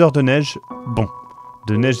 Odeur de neige, bon.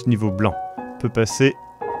 De neige niveau blanc. Peut passer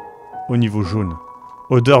au niveau jaune.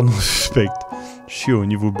 Odeur non suspecte. Chiot,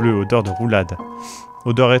 niveau bleu, odeur de roulade.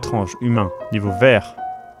 Odeur étrange, humain, niveau vert.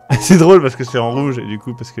 C'est drôle parce que c'est en rouge et du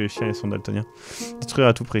coup parce que les chiens ils sont daltoniens. Détruire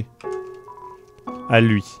à tout prix. À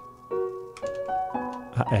lui.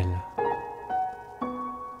 À elle.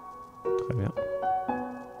 Très bien.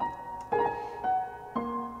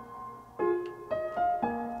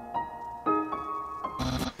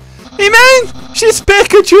 Iman, j'espère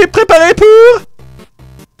que tu es préparé pour...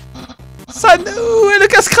 Ça nous est le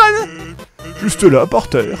casse-crâne. Juste là, par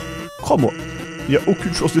terre. Crois-moi, il n'y a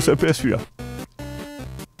aucune chance de s'appeler à celui-là.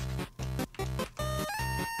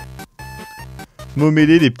 Mommer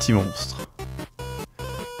les petits monstres.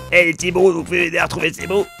 Eh les petits mots, vous pouvez m'aider à retrouver ces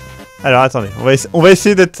mots? Alors attendez, on va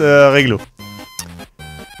essayer d'être réglo.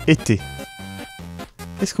 Été.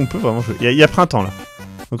 Est-ce qu'on peut vraiment jouer? Il y a printemps là.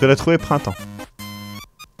 Donc on a trouvé printemps.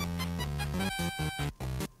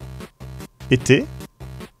 Été.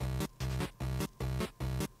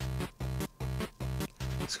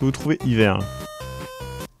 Est-ce que vous trouvez hiver?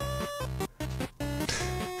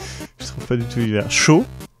 Je trouve pas du tout hiver. Chaud.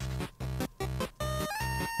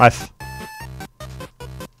 Bref.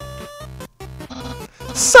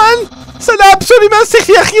 Ça n'a absolument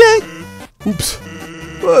servi à rien. Oups.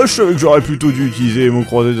 Je savais que j'aurais plutôt dû utiliser les mots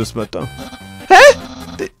croisés de ce matin. Hein?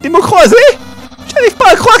 Des mots croisés? J'arrive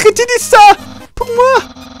pas à croire que tu dises ça. Pour moi,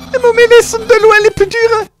 les mots mêlés sont de loin les plus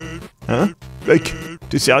durs. Hein? Mec,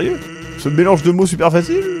 t'es sérieux? Ce mélange de mots super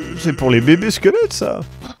facile, c'est pour les bébés squelettes, ça.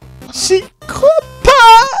 J'y crois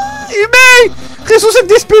pas. Humain, résous cette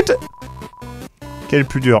dispute. Quel est le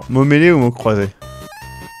plus dur, mots mêlés ou mots croisés?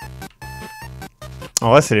 En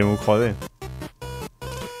vrai, c'est les mots croisés.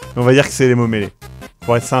 On va dire que c'est les mots mêlés.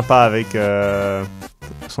 Pour être sympa avec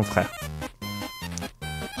son frère.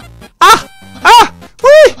 Ah! Ah!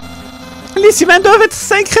 Oui! Les humains doivent être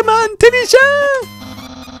sacrément intelligents!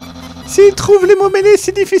 S'ils trouvent les mots mêlés,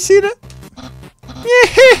 c'est difficile.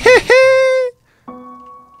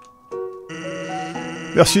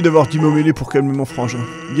 Merci d'avoir dit mots mêlés pour calmer mon frangin.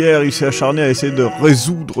 Hier, il s'est acharné à essayer de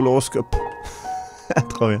résoudre l'horoscope.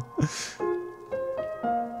 Trop bien.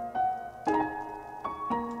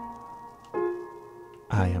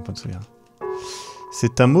 Ah, il y a un point de sauvegarde.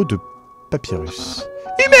 C'est un mot de papyrus.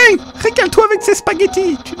 Humain! Régale-toi avec ces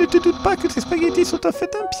spaghettis! Tu ne te doutes pas que ces spaghettis sont en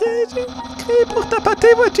fait un piège? Créé pour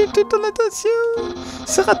t'appâter, vois-tu, toute ton attention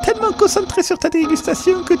sera tellement concentrée sur ta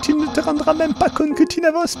dégustation que tu ne te rendras même pas compte que tu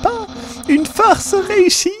n'avances pas. Une farce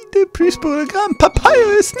réussie de plus pour le grand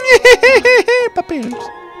papyrus! Papyrus.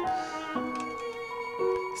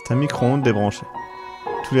 C'est un micro-ondes débranché.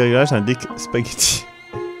 Tous les réglages indiquent spaghetti.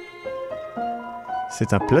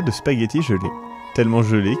 C'est un plat de spaghetti gelé. Tellement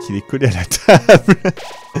gelé qu'il est collé à la table.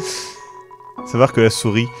 Savoir que la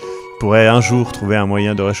souris pourrait un jour trouver un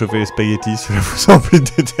moyen de réchauffer les spaghettis, cela vous semble une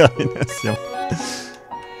détermination.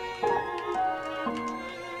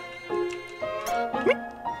 Oui.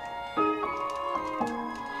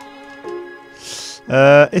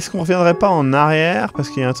 Est-ce qu'on reviendrait pas en arrière? Parce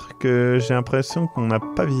qu'il y a un truc que j'ai l'impression qu'on n'a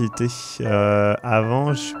pas visité.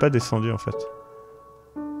 Avant, je suis pas descendu en fait.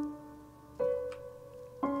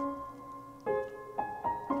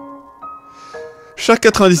 Cher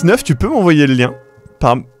 99, tu peux m'envoyer le lien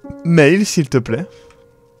par mail, s'il te plaît.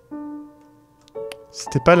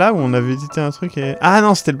 C'était pas là où on avait visité un truc et... Ah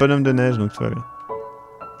non, c'était le bonhomme de neige, donc tout va bien.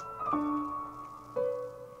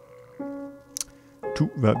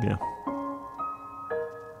 Tout va bien.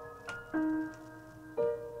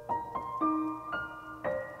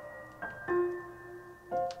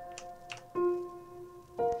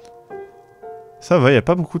 Ça va, y a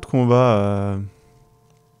pas beaucoup de combats...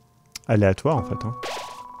 aléatoire en fait. Hein.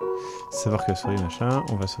 Savoir que la souris machin,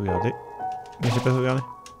 on va sauvegarder. Mais j'ai pas sauvegardé.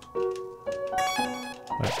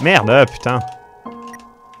 Voilà. Merde, putain.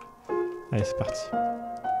 Allez, c'est parti.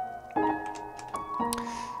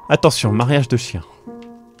 Attention, mariage de chien.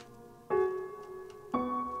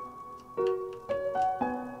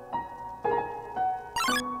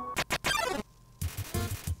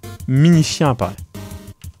 Mini chien apparaît.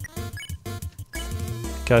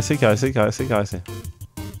 Caresser, caresser, caresser, caresser.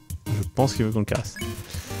 Je pense qu'il veut qu'on le caresse.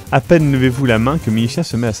 À peine levez-vous la main que Mini-Chien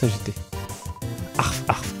se met à s'agiter. Arf,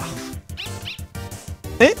 arf, arf.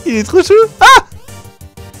 Eh, il est trop chou! Ah!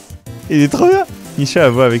 Il est trop bien! Mini-Chien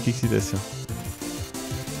aboie avec excitation.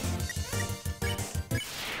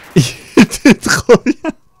 Il était trop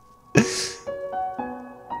bien!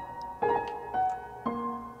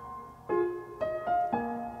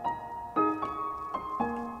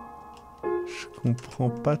 Je comprends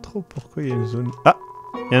pas trop pourquoi il y a une zone... Ah!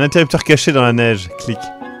 Il y a un interrupteur caché dans la neige. Clique.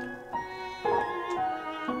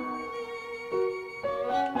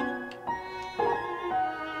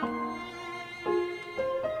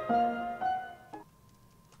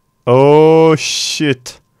 Oh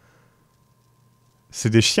shit. C'est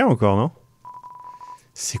des chiens encore, non?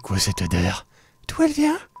 C'est quoi cette odeur? D'où elle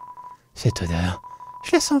vient? Cette odeur,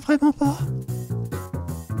 je la sens vraiment pas.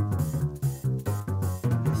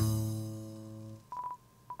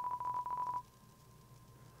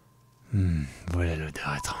 Voilà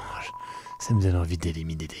l'odeur étrange. Ça me donne envie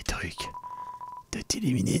d'éliminer des trucs. De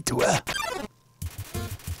t'éliminer toi.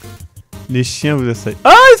 Les chiens vous assaillent.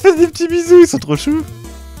 Ah, ils se fassent des petits bisous, ils sont trop choux.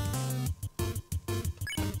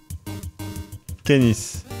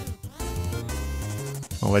 Canis.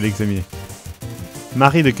 On va l'examiner.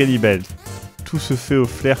 Marie de Calibel. Tout se fait au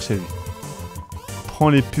flair chez lui. Prends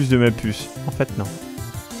les puces de ma puce. En fait, non.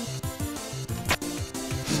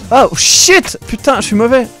 Oh shit! Putain, je suis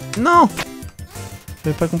mauvais! Non!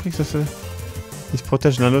 J'avais pas compris que ça se... Ils se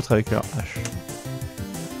protègent l'un l'autre avec leur hache.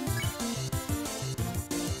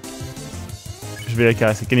 Je vais la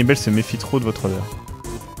caresser. Cannibal se méfie trop de votre odeur.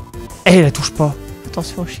 Eh, la touche pas!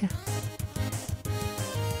 Attention au chien.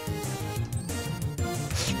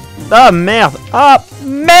 Ah merde! Ah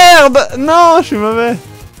merde! Non, je suis mauvais!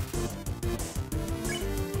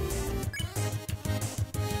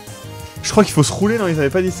 Je crois qu'il faut se rouler, non, ils avaient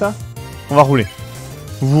pas dit ça? On va rouler.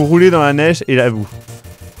 Vous vous roulez dans la neige et là vous.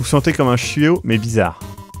 Vous sentez comme un chiot, mais bizarre.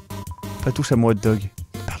 Pas touche à moi, hot dog.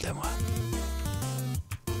 Parle de moi.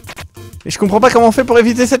 Mais je comprends pas comment on fait pour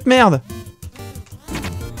éviter cette merde.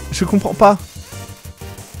 Je comprends pas.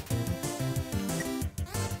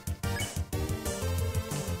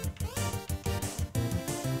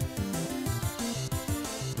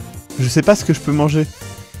 Je sais pas ce que je peux manger.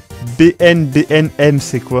 BNBNM,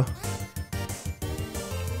 c'est quoi?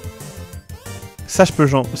 Ça, je peux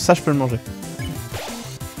le manger.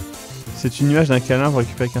 C'est une image d'un câlin pour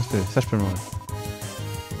récupérer 15 PV. Ça, je peux le manger.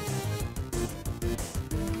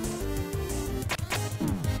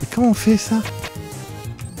 Mais comment on fait ça?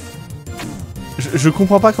 Je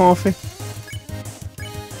comprends pas comment on fait.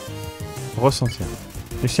 Ressentir.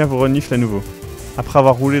 Les chiens vous reniflent à nouveau. Après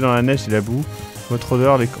avoir roulé dans la neige et la boue, votre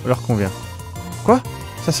odeur leur convient. Quoi?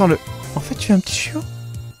 Ça sent le... En fait, tu es un petit chiot?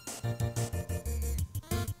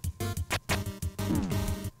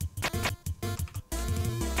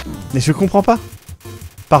 Mais je comprends pas.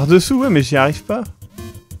 Par-dessous, ouais, mais j'y arrive pas.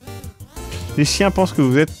 Les chiens pensent que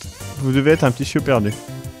vous devez être un petit chiot perdu.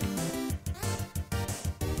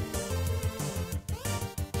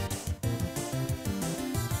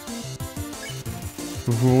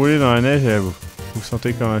 Vous roulez dans la neige et la boue. Vous vous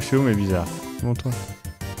sentez comme un chiot, mais bizarre. Montre-toi.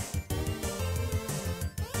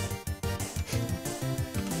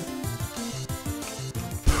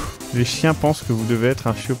 Les chiens pensent que vous devez être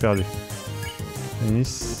un chiot perdu.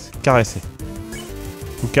 Canis. Caresser.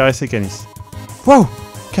 Vous caressez Canis. Waouh!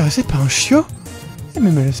 Caresser par un chiot? Eh,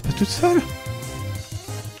 mais me laisse pas toute seule.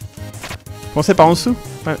 Pensez par en dessous.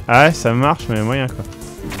 Ouais. Ah ouais, ça marche, mais moyen quoi.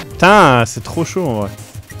 Putain, c'est trop chaud en vrai.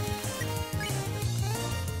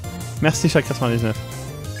 Merci, chat 99.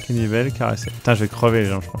 Cannibale, caresser. Putain, je vais crever les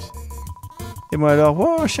gens, je pense. Et moi alors,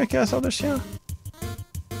 wow, chien caresseur de chien.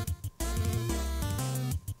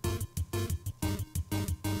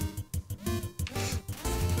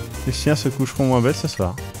 Les chiens se coucheront moins bêtes ce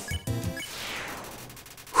soir.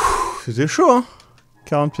 C'était chaud, hein.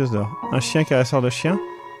 40 pièces d'or. Un chien caresseur de chien.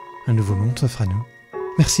 Un nouveau monde s'offre à nous.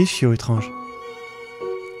 Merci, chiot étrange.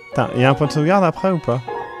 Putain, il y a un point de sauvegarde après ou pas?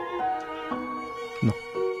 Non.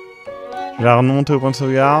 Je vais remonter au point de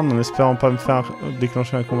sauvegarde en espérant pas me faire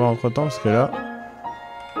déclencher un combat entre temps parce que là...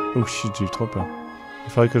 Oh shit, j'ai eu trop peur.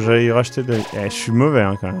 Il faudrait que j'aille racheter de... Eh, je suis mauvais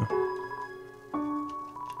hein, quand même.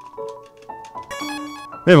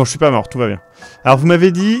 Mais bon, je suis pas mort, tout va bien. Alors, vous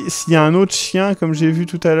m'avez dit, s'il y a un autre chien, comme j'ai vu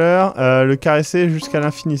tout à l'heure, le caresser jusqu'à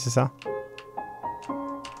l'infini, c'est ça?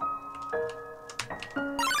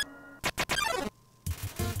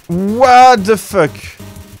 What the fuck?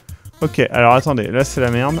 Ok, alors attendez, là c'est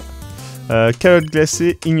la merde. Calotte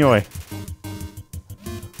glacée, ignorée.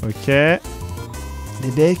 Ok. Les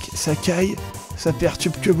becs, ça caille, ça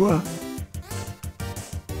perturbe que moi.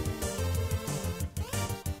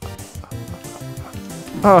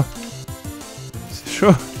 Ah! C'est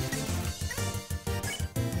chaud.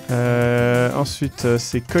 Ensuite,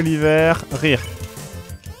 c'est Colliver, rire.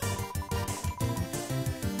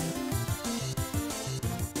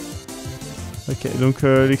 Ok, donc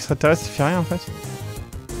l'extraterrestre il fait rien en fait.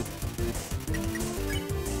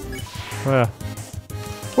 Voilà.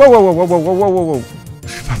 Wow, wow, wow, wow, wow, wow, wow, wow.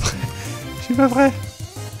 Je suis pas prêt. Je suis pas prêt.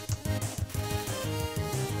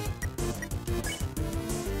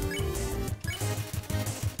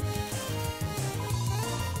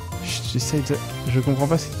 J'essaye de... Je comprends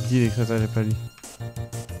pas ce qu'il dit l'extraterrestre, j'ai pas lu.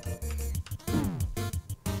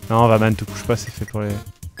 Non, Vaman, te couche pas, c'est fait pour les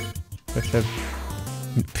faibles.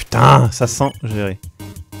 Putain, ça sent Géry.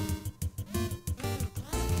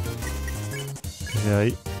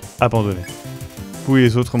 Géry, abandonné. Vous et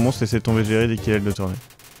les autres monstres laissez tomber Géry dès qu'il a le tourner.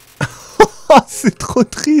 C'est trop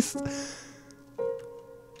triste.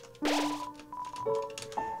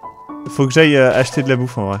 Faut que j'aille acheter de la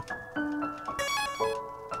bouffe en vrai.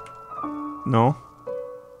 Non.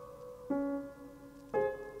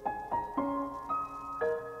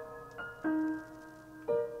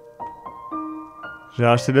 J'ai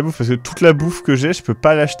racheté de la bouffe parce que toute la bouffe que j'ai, je peux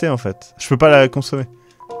pas l'acheter en fait. Je peux pas la consommer.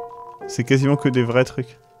 C'est quasiment que des vrais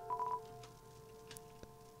trucs.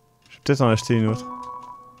 Je vais peut-être en acheter une autre.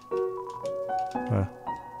 Voilà.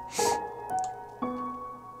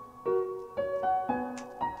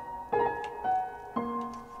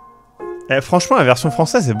 Eh, franchement, la version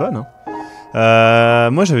française est bonne. Hein.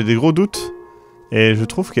 Moi, j'avais des gros doutes. Et je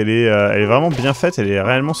trouve qu'elle est, elle est vraiment bien faite. Elle est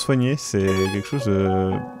réellement soignée. C'est quelque chose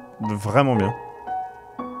de vraiment bien.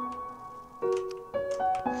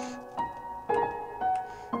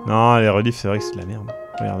 Non, les reliefs, c'est vrai que c'est de la merde.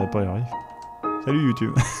 Regardez pas les reliefs. Salut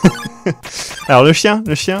YouTube. Alors, le chien.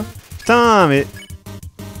 Putain, mais...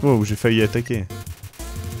 Oh, j'ai failli attaquer.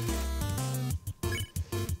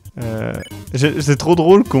 C'est trop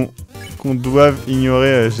drôle qu'on doive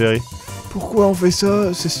ignorer Géry. Pourquoi on fait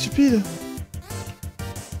ça? C'est stupide.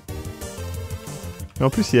 Mais en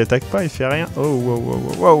plus, il attaque pas, il fait rien. Oh, wow, wow,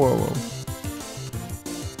 wow, wow, wow.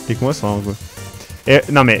 Les combats sont vraiment cool. Et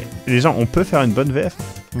non, mais les gens, on peut faire une bonne VF.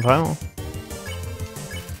 Vraiment.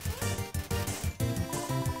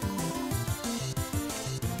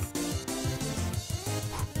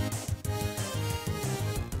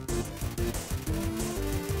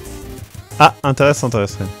 Ah, intéressant.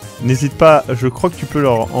 N'hésite pas, je crois que tu peux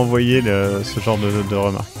leur envoyer ce genre de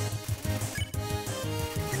remarques.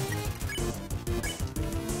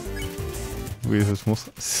 Oui, ce monstre.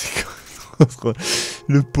 C'est quoi?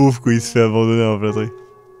 Le pauvre, quoi, il se fait abandonner en plein truc.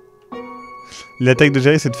 L'attaque de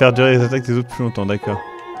Jerry, c'est de faire durer les attaques des autres plus longtemps, d'accord.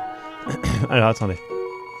 Alors, attendez.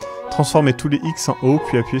 Transformez tous les X en O,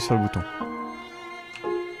 puis appuyez sur le bouton.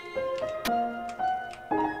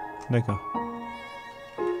 D'accord.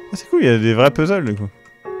 Ah, c'est cool, il y a des vrais puzzles, du coup.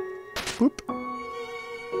 Oups.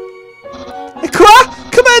 Et quoi?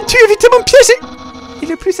 Comment as-tu évité mon piège? Et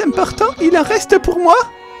le plus important, il en reste pour moi?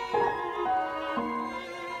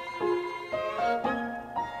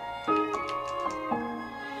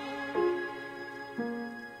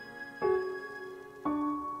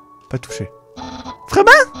 Pas touché.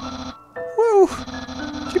 Vraiment? Wow!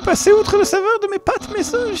 Tu passais outre le saveur de mes pâtes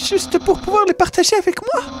maison juste pour pouvoir les partager avec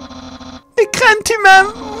moi? Mais crains-tu même?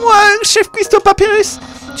 Moi, chef Cuistot Papyrus,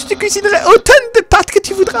 je te cuisinerai autant de pâtes que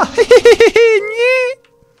tu voudras.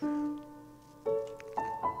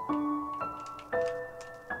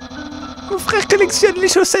 Mon frère collectionne les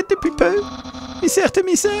chaussettes depuis peu. Misère,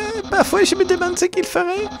 parfois je me demande ce qu'il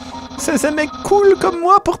ferait sans un mec cool comme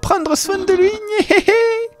moi pour prendre soin de lui.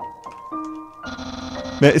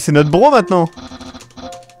 Mais c'est notre bro maintenant.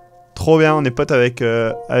 Trop bien, on est potes avec,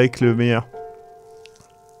 avec le meilleur.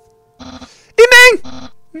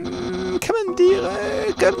 Comment dire,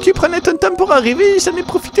 comme tu prenais ton temps pour arriver, j'en ai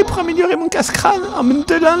profité pour améliorer mon casse-crâne en me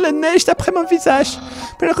modelant la neige d'après mon visage.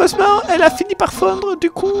 Malheureusement, elle a fini par fondre,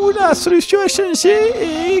 du coup, la solution a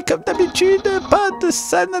changé et comme d'habitude, pas de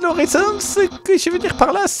scène à l'horizon. Ce que je veux dire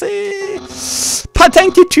par là, c'est... Pas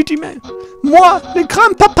d'inquiétude humaine. Moi, le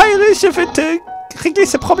grand papyrus, je vais te régler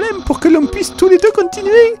ce problème pour que l'on puisse tous les deux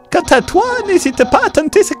continuer. Quant à toi, n'hésite pas à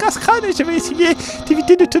tenter ce casse-crâne et je vais essayer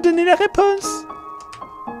d'éviter de te donner la réponse.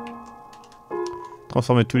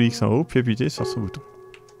 Transformez tous les X en haut, puis appuyez sur ce bouton.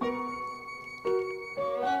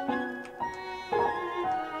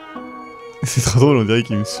 C'est trop drôle, on dirait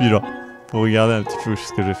qu'il me suit là. Pour regarder un petit peu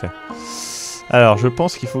ce que je vais faire. Alors, je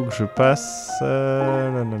pense qu'il faut que je passe...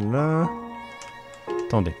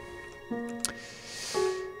 Attendez.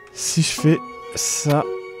 Si je fais ça,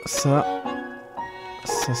 ça...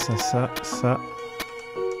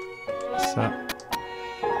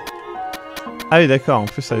 Ah oui, d'accord, en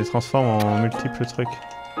plus ça les transforme en multiples trucs.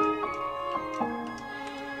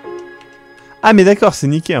 Ah mais d'accord, c'est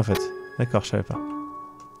niqué en fait. D'accord, je savais pas.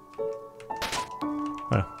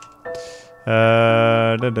 Voilà.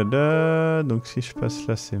 Donc si je passe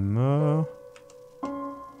là, c'est mort.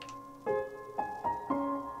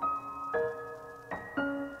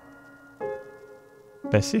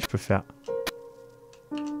 Bah si, je peux faire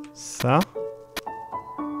ça.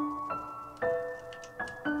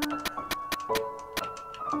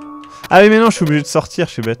 Ah oui mais non, je suis obligé de sortir,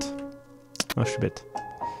 je suis bête. Non, je suis bête.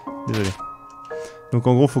 Désolé. Donc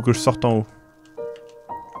en gros, faut que je sorte en haut.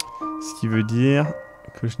 Ce qui veut dire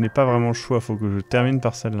que je n'ai pas vraiment le choix, faut que je termine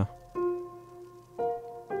par celle-là.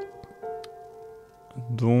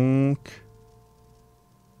 Donc...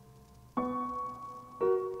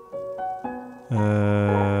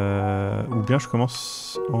 Ou bien je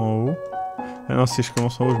commence en haut. Ah non, si je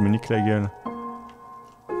commence en haut, je me nique la gueule.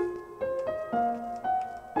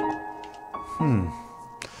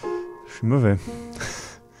 Je suis mauvais.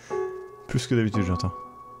 Plus que d'habitude, j'entends.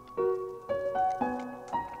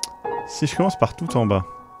 Si je commence par tout en bas.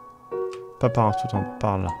 Pas par tout en bas,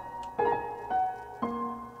 par là.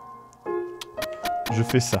 Je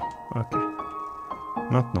fais ça. Ok.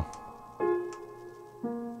 Maintenant.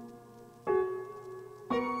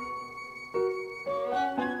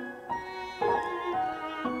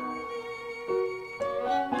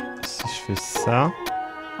 Si je fais ça...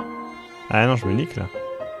 Ah non, je me nique là.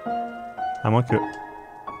 À moins que...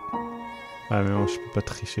 Ah mais non, je peux pas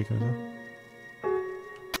tricher comme ça.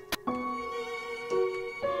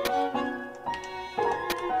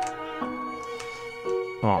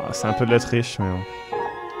 Bon, c'est un peu de la triche, mais bon.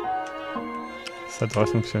 Ça devrait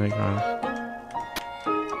fonctionner quand même.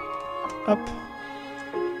 Hop.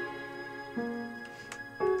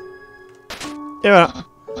 Et voilà.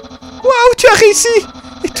 Waouh, tu as réussi!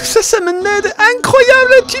 Et tout ça, ça m'aide.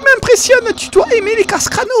 Incroyable, tu m'impressionnes. Tu dois aimer les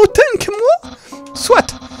casse-crânes autant que moi.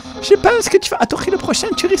 Soit. Je pense que tu vas adorer le prochain.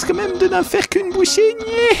 Tu risques même de n'en faire qu'une bouchée.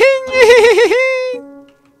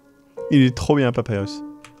 Il est trop bien, Papyrus.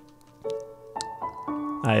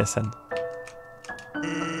 Ah, Yassan.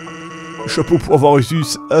 Chapeau pour avoir résolu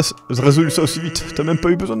ça aussi vite. T'as même pas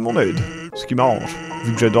eu besoin de mon aide. Ce qui m'arrange,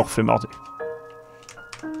 vu que j'adore flemmarder.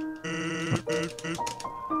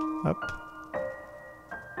 Hop.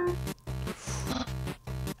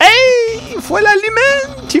 Hey! voilà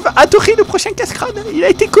l'humain! Tu vas adorer le prochain casse-crâne! Il a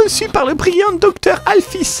été conçu par le brillant docteur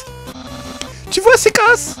Alphys. Tu vois ces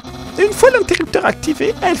cases? Une fois l'interrupteur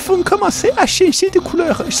activé, elles vont commencer à changer de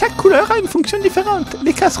couleur. Chaque couleur a une fonction différente.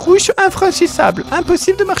 Les cases rouges sont infranchissables,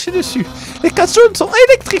 impossible de marcher dessus. Les cases jaunes sont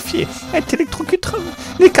électrifiées, elles t'électrocuteront.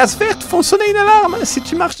 Les cases vertes font sonner une alarme. Si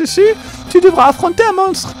tu marches dessus, tu devras affronter un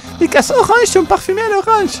monstre. Les cases oranges sont parfumées à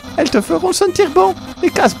l'orange, elles te feront sentir bon. Les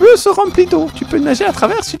cases bleues sont remplies d'eau. Tu peux nager à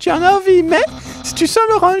travers si tu en as envie, mais si tu sens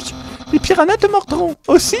l'orange, les piranhas te mordront.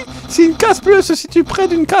 Aussi, si une case bleue se situe près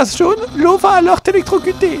d'une case jaune, l'eau va alors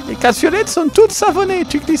t'électrocuter. Les cases violettes sont toutes savonnées.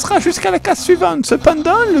 Tu glisseras jusqu'à la case suivante.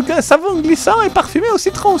 Cependant, le savon glissant est parfumé au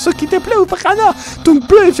citron, ce qui déplaît aux piranhas. Donc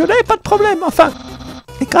bleu et violet, pas de problème. Enfin,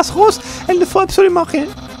 les cases roses, elles ne font absolument rien.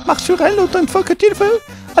 Marche sur elles autant de fois que tu le veux.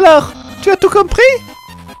 Alors, tu as tout compris?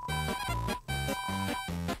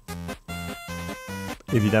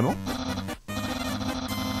 Évidemment.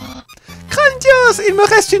 Grandiose! Il me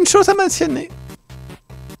reste une chose à mentionner.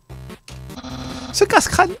 Ce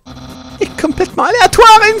casse-crâne est complètement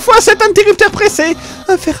aléatoire et une fois cet interrupteur pressé,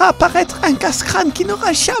 on verra apparaître un casse-crâne qui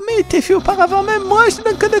n'aura jamais été vu auparavant. Même moi, je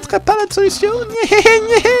ne connaîtrai pas la solution.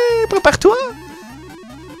 Prépare-toi!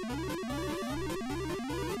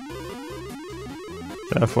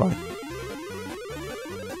 C'est la foire.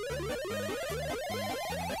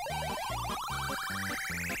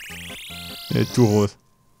 Il est tout rose.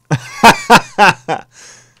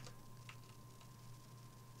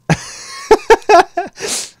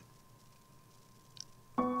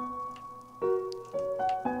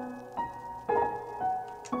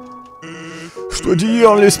 Je dois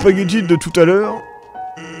dire, les spaghettis de tout à l'heure,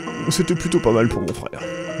 c'était plutôt pas mal pour mon frère.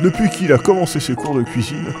 Depuis qu'il a commencé ses cours de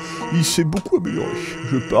cuisine, il s'est beaucoup amélioré.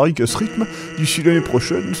 Je parie qu'à ce rythme, d'ici l'année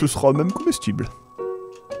prochaine, ce sera même comestible.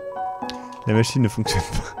 La machine ne fonctionne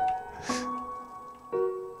pas.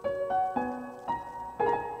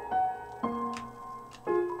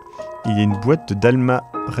 Il y a une boîte de dalma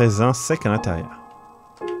raisin sec à l'intérieur.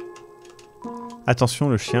 Attention,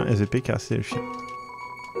 le chien, SVP, caresser le chien.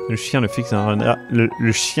 Le chien le fixe d'un regard...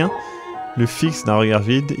 Le chien le fixe d'un regard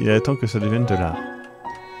vide, il attend que ça devienne de l'art.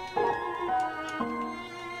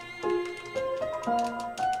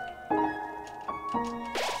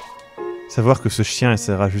 Savoir que ce chien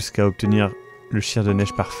essaiera jusqu'à obtenir le chien de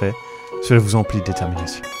neige parfait, cela vous emplit de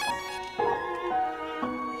détermination.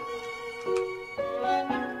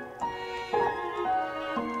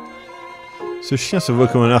 Ce chien se voit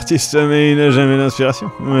comme un artiste, mais il n'a jamais d'inspiration.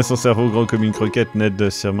 Mais son cerveau grand comme une croquette n'aide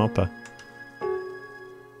sûrement pas.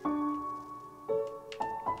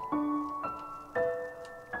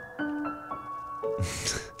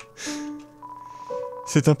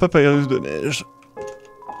 C'est un papyrus de neige.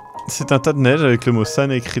 C'est un tas de neige avec le mot San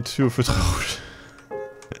écrit dessus au feutre rouge.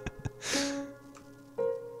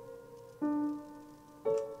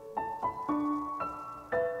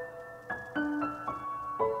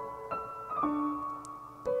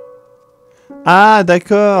 Ah,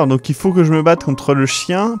 d'accord. Donc il faut que je me batte contre le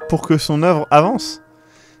chien pour que son œuvre avance.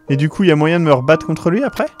 Et du coup, il y a moyen de me rebattre contre lui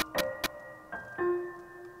après?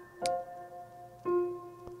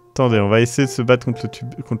 Attendez, on va essayer de se battre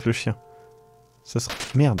contre le chien. Ça serait...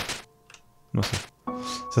 Merde. Non,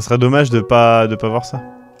 ça serait dommage de pas voir ça.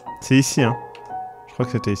 C'est ici, hein. Je crois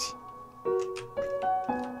que c'était ici.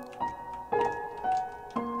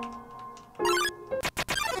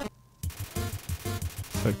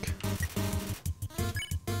 Fuck.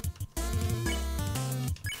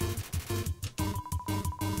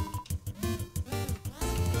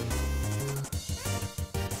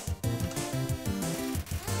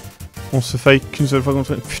 On se fight qu'une seule fois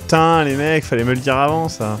contre... Putain, les mecs, fallait me le dire avant,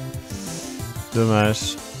 ça.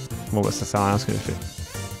 Dommage. Bon, bah, ça sert à rien ce que j'ai fait.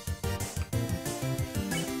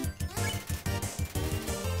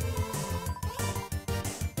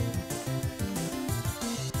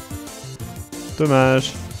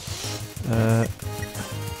 Dommage.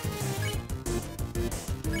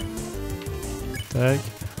 Tac.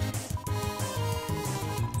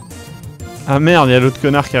 Ah merde, il y a l'autre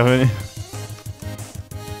connard qui est revenu.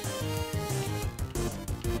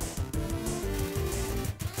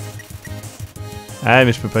 Ah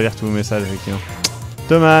mais je peux pas lire tous vos messages effectivement.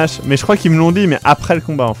 Dommage. Mais je crois qu'ils me l'ont dit mais après le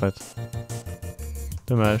combat en fait.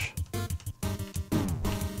 Dommage.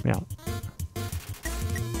 Merde.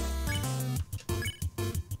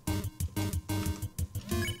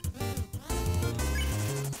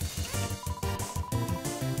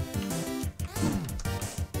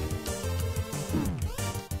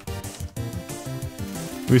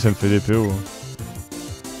 Oui ça me fait des PO. Hein.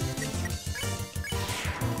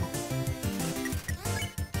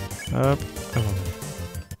 Hop.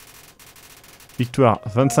 Victoire,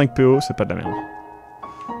 25 PO, c'est pas de la merde.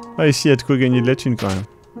 Ah, ici, il y a de quoi gagner de la thune quand même.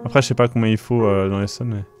 Après, je sais pas combien il faut dans les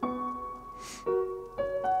zones, mais...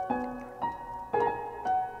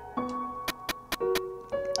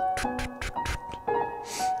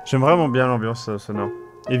 J'aime vraiment bien l'ambiance sonore.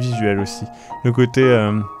 Et visuelle aussi. Le côté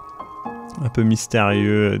un peu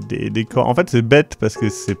mystérieux des décors. En fait, c'est bête parce que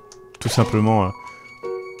c'est tout simplement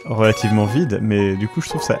relativement vide. Mais du coup, je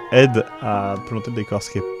trouve que ça aide à planter le décor, ce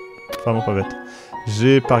qui est vraiment pas bête.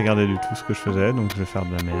 J'ai pas regardé du tout ce que je faisais, donc je vais faire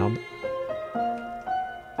de la merde.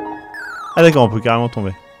 Ah d'accord, on peut carrément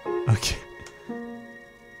tomber. Ok.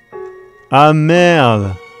 Ah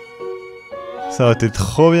merde! Ça aurait été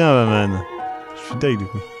trop bien, man. Je suis deg du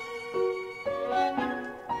coup.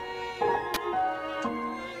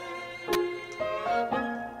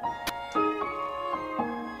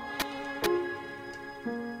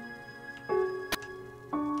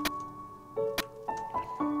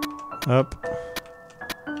 Hop.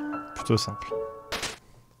 Plutôt simple.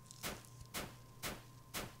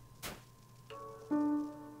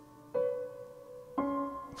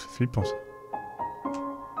 C'est flippant ça.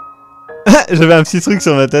 J'avais un petit truc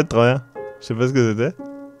sur ma tête, trop bien. Je sais pas ce que c'était.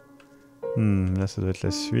 Là ça doit être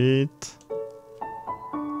la suite.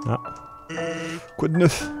 Ah. Quoi de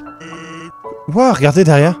neuf? Ouah, regardez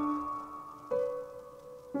derrière.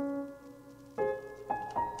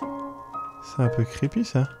 C'est un peu creepy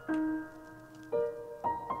ça.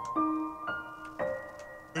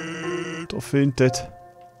 T'en fais une tête.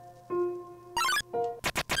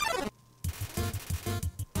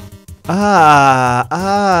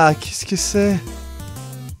 Ah, qu'est-ce que c'est?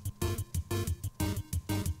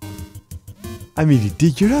 Ah mais il est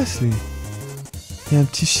dégueulasse lui. Il y a un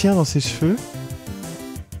petit chien dans ses cheveux.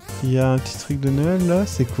 Il y a un petit truc de Noël là.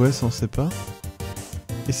 C'est quoi ça, on sait pas.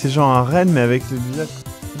 Et c'est genre un renne mais avec le visage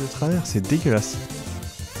de travers. C'est dégueulasse.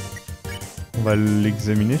 On va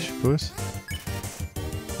l'examiner je suppose.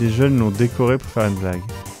 Les jeunes l'ont décoré pour faire une blague.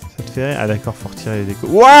 Ça te fait rire? Ah d'accord, faut retirer les décos.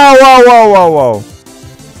 Waouh.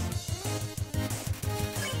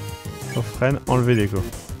 Freine, enlever déco.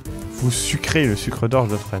 Vous sucrez le sucre d'orge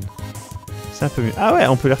de freine. C'est un peu mieux. Ah ouais,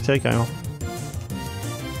 on peut les retirer carrément.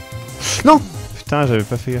 Non! Putain, j'avais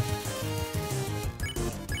pas fait gaffe.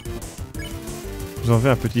 Vous enlevez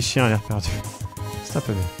un petit chien à l'air perdu. C'est un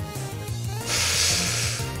peu mieux.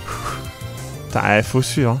 Putain, faut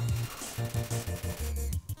suivre. Hein.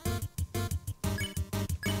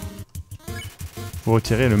 Vous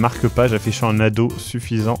retirez le marque-page affichant un ado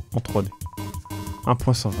suffisant en 3D. Un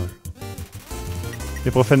point s'envole. Les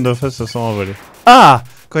prophètes d'en face se sont envolés. Ah!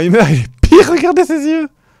 Quand il meurt, il est pire, regardez ses yeux!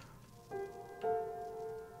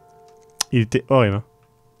 Il était horrible. Hein.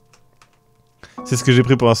 C'est ce que j'ai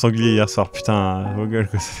pris pour un sanglier hier soir. Putain, vos gueules,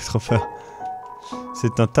 quoi, ça fait trop peur.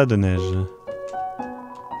 C'est un tas de neige.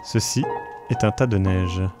 Ceci est un tas de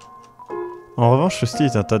neige. En revanche, ceci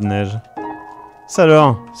est un tas de neige. Ça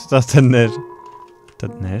alors, c'est un tas de neige. Tas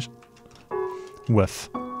de neige. Ouaf.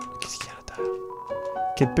 Qu'est-ce qu'il y a à l'intérieur?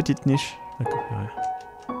 Quelle petite niche. D'accord, il y a rien.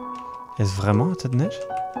 Est-ce vraiment un tas de neige?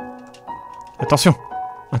 Attention!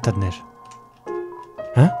 Un tas de neige.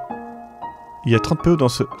 Hein? Il y a 30 PO dans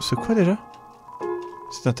ce quoi déjà?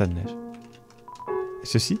 C'est un tas de neige. Et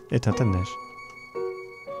ceci est un tas de neige.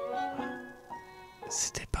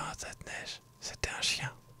 C'était pas un tas de neige, c'était un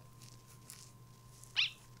chien.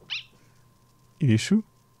 Il est chou?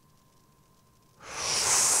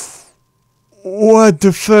 What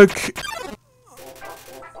the fuck?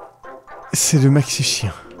 C'est le maxi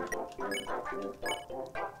chien.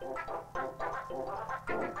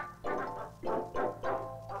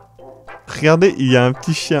 Regardez, il y a un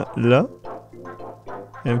petit chien là.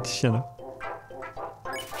 Et un petit chien là.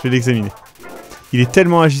 Je vais l'examiner. Il est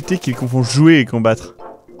tellement agité qu'il confond jouer et combattre.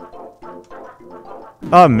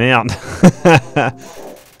 Oh merde.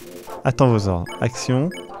 Attends vos ordres. Action.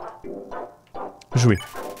 Jouer.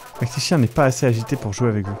 Le petit chien n'est pas assez agité pour jouer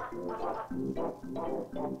avec vous.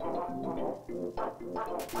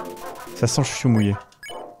 Ça sent le chouchou mouillé.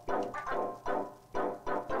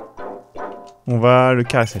 On va le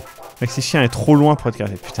caresser. Maxi chien est trop loin pour être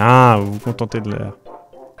caressé. Putain, vous vous contentez de l'air.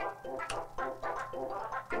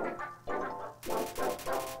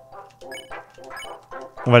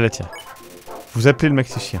 On va l'attirer. Vous appelez le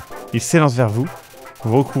maxi chien. Il s'élance vers vous,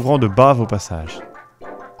 vous recouvrant de bave au passage.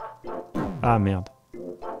 Ah merde.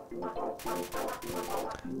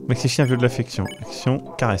 Maxi chien veut de l'affection. Action,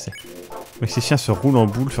 caresser. Maxi chien se roule en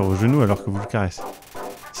boule sur vos genoux alors que vous le caressez.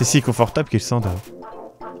 C'est si confortable qu'il s'endort.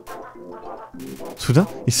 Soudain,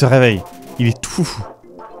 il se réveille. Il est tout foufou.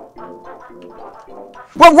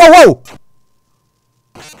 Wow, wow, wow!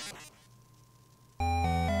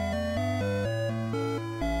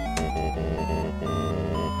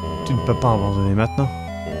 Tu ne peux pas abandonner maintenant.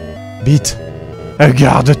 Vite!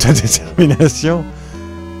 Garde ta détermination!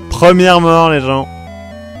 Première mort, les gens!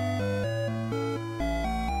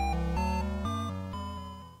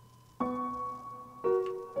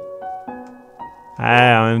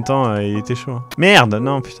 Ah, en même temps, il était chaud. Hein. Merde!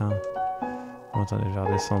 Non, putain. Bon, attendez, je vais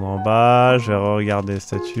redescendre en bas, je vais regarder les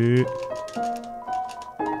statues.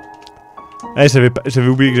 Ah, j'avais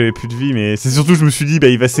oublié que j'avais plus de vie, mais c'est surtout je me suis dit, bah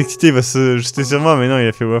il va s'exciter, il va se jeter sur moi, mais non, il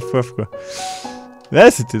a fait waf waf quoi.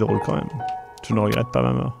 Ouais, c'était drôle quand même. Je ne regrette pas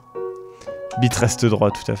ma mort. Bit reste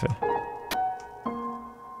droit, tout à fait.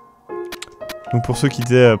 Donc pour ceux qui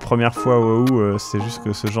disaient première fois waouh, c'est juste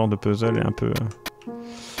que ce genre de puzzle est un peu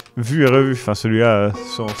vu et revu. Enfin celui-là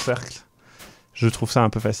sur un cercle, je trouve ça un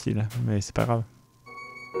peu facile, mais c'est pas grave.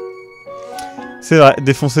 C'est vrai,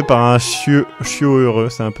 défoncé par un chiot heureux,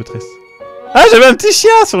 c'est un peu triste. Ah, j'avais un petit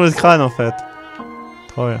chien sur le crâne en fait.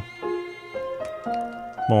 Trop bien.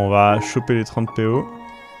 Bon, on va choper les 30 PO.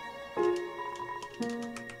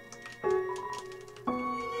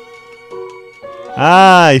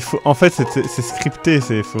 Ah, il faut. En fait, c'est scripté.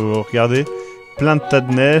 Il faut regarder plein de tas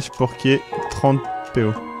de neige pour qu'il y ait 30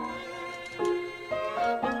 PO.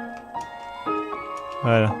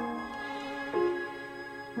 Voilà.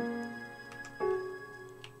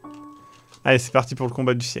 Allez, c'est parti pour le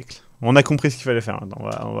combat du siècle. On a compris ce qu'il fallait faire.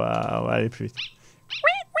 On va aller plus vite.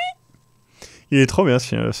 Il est trop bien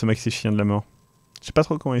ce maxi chien de la mort. Je sais pas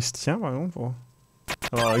trop comment il se tient par exemple pour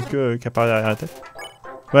avoir la queue qui apparaît derrière la tête.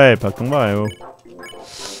 Ouais, pas de combat, oh.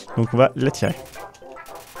 Donc on va l'attirer.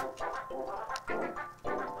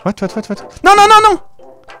 What? Non, non, non, non!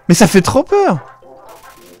 Mais ça fait trop peur!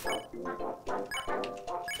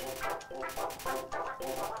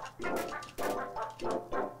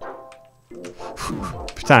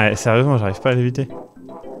 Putain, sérieusement, j'arrive pas à l'éviter.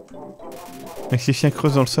 Maxi chien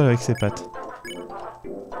creuse dans le sol avec ses pattes.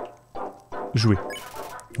 Jouer.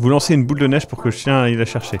 Vous lancez une boule de neige pour que le chien aille la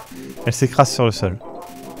chercher. Elle s'écrase sur le sol.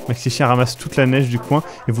 Maxi chien ramasse toute la neige du coin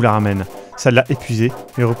et vous la ramène. Ça l'a épuisé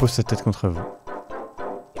et repose sa tête contre vous.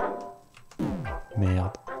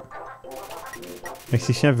 Merde.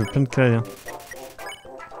 Maxi chien veut plein de câlins.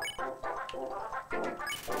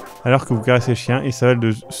 Alors que vous caressez le chien, il s'avale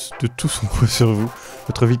de tout son poids sur vous.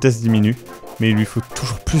 Votre vitesse diminue, mais il lui faut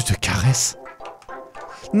toujours plus de caresses.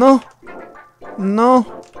 Non! Non!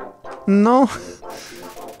 Non!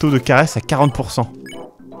 Taux de caresse à 40%.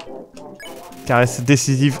 Caresse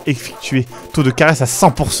décisive effectuée. Taux de caresse à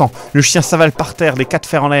 100%. Le chien s'avale par terre, les 4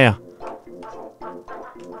 fers en l'air.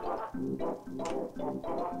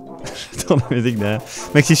 J'attends la musique derrière.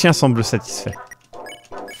 Maxi chien semble satisfait.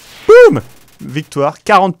 Boum! Victoire,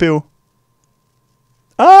 40 PO.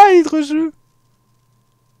 Ah, il est trop chou.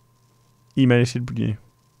 Il m'a léché le boulier.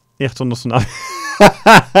 Et il retourne dans son arme.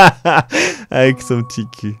 Avec son petit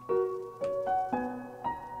cul.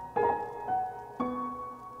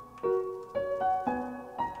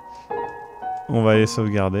 On va aller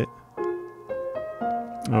sauvegarder.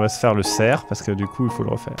 On va se faire le cerf parce que du coup il faut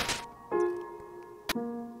le refaire.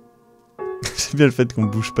 C'est bien le fait qu'on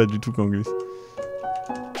bouge pas du tout quand on glisse.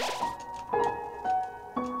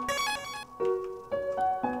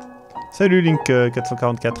 Salut Link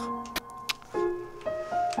 444.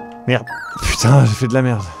 Merde. Putain, j'ai fait de la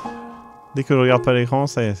merde. Dès que je regarde pas l'écran,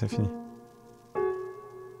 ça y est, c'est fini.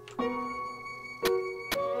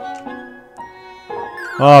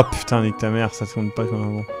 Oh putain, nique ta mère, ça tourne pas comme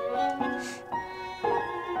un bon.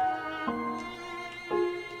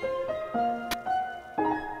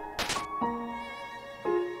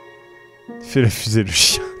 Il fait la fusée, le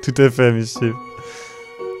chien. Tout à fait, monsieur.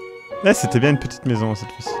 Là, c'était bien une petite maison,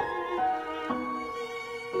 cette fois-ci.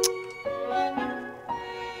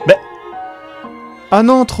 Bah. Ah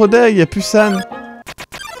non, trop deg, y'a plus San.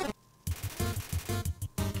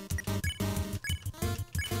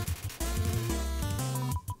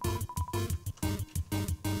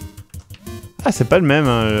 Ah, c'est pas le même,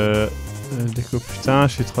 hein, le déco. Putain,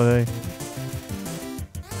 je suis trop deg.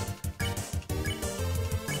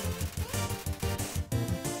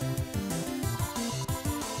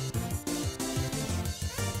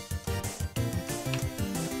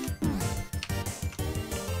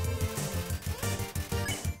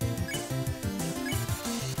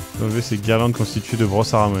 Enlever ces guirlandes constituées de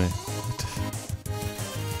brosses à ramoner.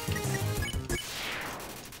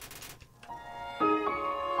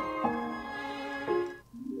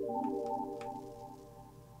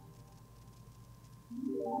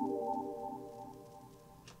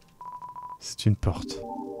 C'est une porte.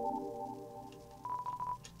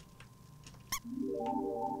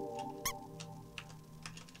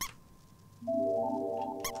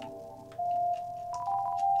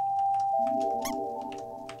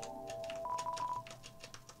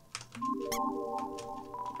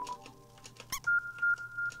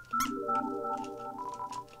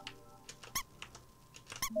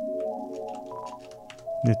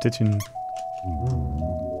 Il y a peut-être une...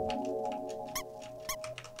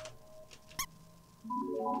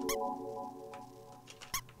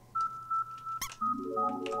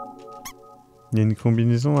 Il y a une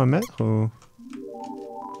combinaison à mettre ou...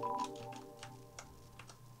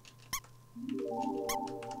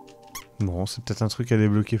 Bon, c'est peut-être un truc à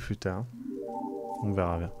débloquer plus tard. On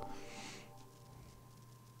verra bien.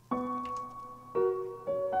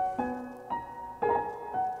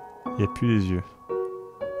 Il n'y a plus les yeux.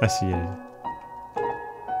 Ah si, il y a les yeux.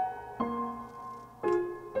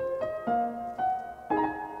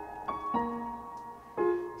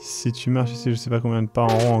 Si tu marches ici, je sais pas combien de pas en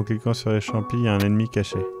rond en cliquant sur les champis, il y a un ennemi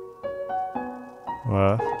caché.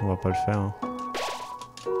 Voilà, on va pas le faire. Hein.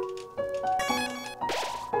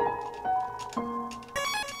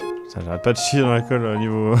 Ça, j'arrête pas de chier dans la colle au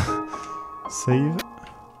niveau save.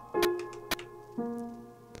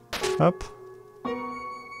 Hop.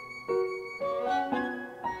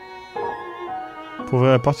 Pour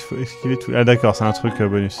ouvrir la porte, il faut esquiver tout. Ah d'accord, c'est un truc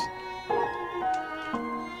bonus.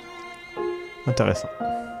 Intéressant.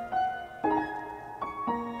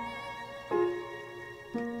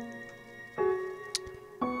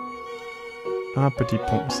 Un petit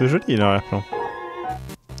pont. C'est joli l'arrière-plan.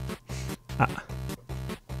 Ah.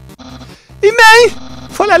 Humain!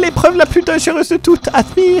 Voilà l'épreuve la plus dangereuse de toutes.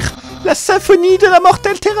 Admire la symphonie de la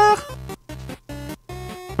mortelle terreur.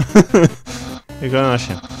 Il y a quand même un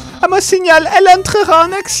chien. À mon signal, elle entrera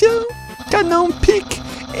en action. Canon, pique,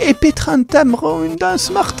 épée 30 tamerons, une danse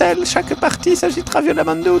mortelle. Chaque partie s'agitera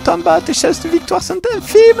violemment de haut en bas. Tes chances de victoire sont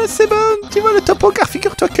infimes, c'est bon. Tu vois le topo car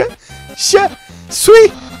figure-toi que je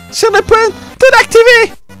suis sur le point de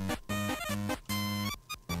l'activer.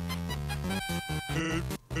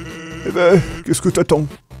 Eh ben, qu'est-ce que t'attends?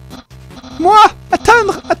 Moi?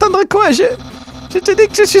 Attendre? Attendre quoi? Je te dis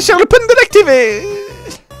que je suis sur le point de l'activer.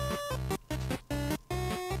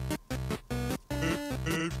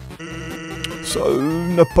 Ça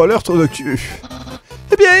n'a pas l'air trop activé.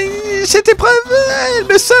 Eh bien, cette épreuve, elle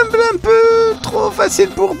me semble un peu trop facile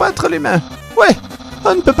pour battre les mains. Ouais,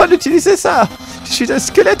 on ne peut pas l'utiliser ça. Je suis un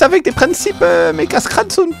squelette avec des principes, mes casse-crânes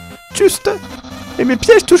sont justes. Et mes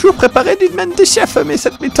pièges toujours préparés d'une main de chef, mais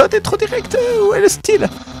cette méthode est trop directe. Où est le style?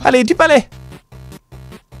 Allez, du balai.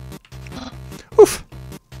 Ouf.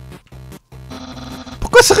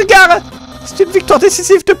 Pourquoi ce regard? C'est une victoire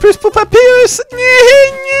décisive de plus pour Papyrus.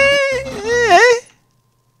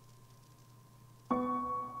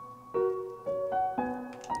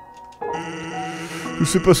 Je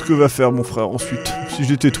sais pas ce que va faire mon frère ensuite. Si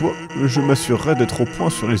j'étais toi, je m'assurerais d'être au point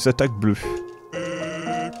sur les attaques bleues.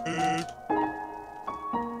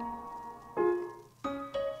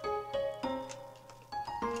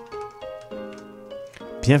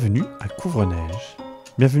 Bienvenue à Couvre-Neige.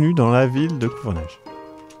 Bienvenue dans la ville de Couvre-Neige.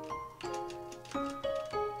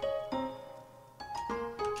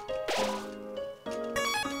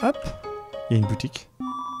 Hop, il y a une boutique.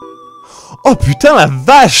 Oh putain la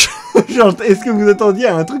vache! Genre, est-ce que vous attendiez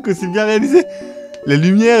à un truc aussi bien réalisé? La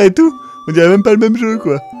lumière et tout? On dirait même pas le même jeu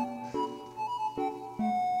quoi.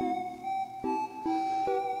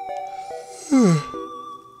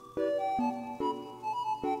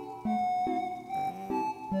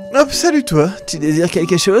 Hop, salut toi. Tu désires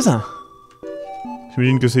quelque chose?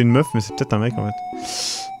 J'imagine que c'est une meuf, mais c'est peut-être un mec en fait.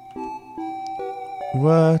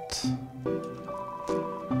 What?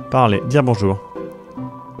 Parler, dire bonjour.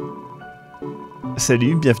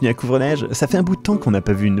 Salut, bienvenue à Couvre-Neige. Ça fait un bout de temps qu'on n'a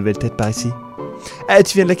pas vu une nouvelle tête par ici. Ah,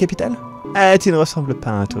 tu viens de la capitale? Ah, tu ne ressembles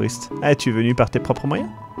pas à un touriste. Ah, tu es venu par tes propres moyens?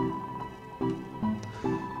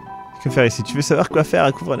 Que faire ici? Tu veux savoir quoi faire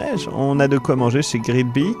à Couvre-Neige? On a de quoi manger chez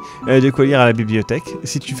Gridby, de quoi lire à la bibliothèque.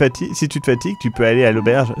 Si tu te fatigues, tu peux aller à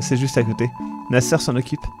l'auberge, c'est juste à côté. Ma sœur s'en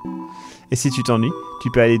occupe. Et si tu t'ennuies,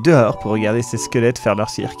 tu peux aller dehors pour regarder ces squelettes faire leur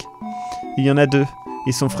cirque. Il y en a deux.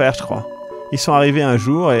 Ils sont frères, je crois. Ils sont arrivés un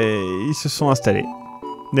jour et ils se sont installés.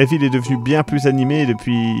 La ville est devenue bien plus animée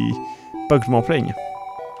depuis... Pas que je m'en plaigne.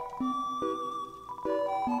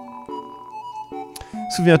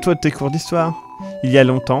 Souviens-toi de tes cours d'histoire. Il y a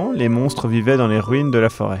longtemps, les monstres vivaient dans les ruines de la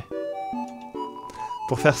forêt.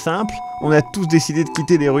 Pour faire simple, on a tous décidé de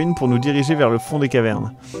quitter les ruines pour nous diriger vers le fond des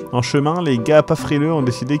cavernes. En chemin, les gars pas frileux ont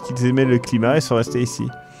décidé qu'ils aimaient le climat et sont restés ici.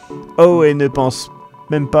 Oh, et ne pense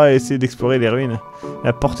même pas à essayer d'explorer les ruines.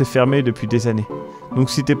 La porte est fermée depuis des années. Donc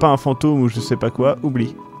si t'es pas un fantôme ou je sais pas quoi,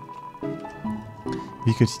 oublie.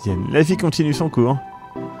 Vie quotidienne. La vie continue son cours.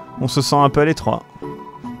 On se sent un peu à l'étroit.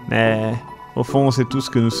 Mais au fond, on sait tous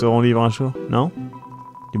que nous serons libres un jour, non?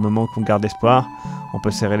 Du moment qu'on garde espoir, on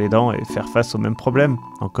peut serrer les dents et faire face aux mêmes problèmes,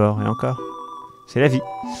 encore et encore. C'est la vie.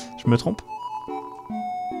 Je me trompe?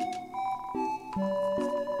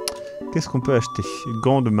 Qu'est-ce qu'on peut acheter?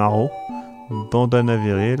 Gants de maraud, bandana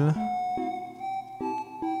viril,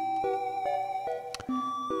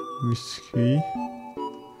 biscuit,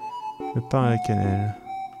 le pain à la cannelle.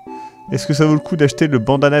 Est-ce que ça vaut le coup d'acheter le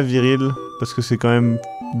bandana viril? Parce que c'est quand même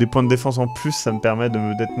des points de défense en plus, ça me permet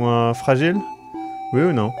d'être moins fragile? Oui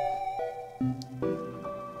ou non?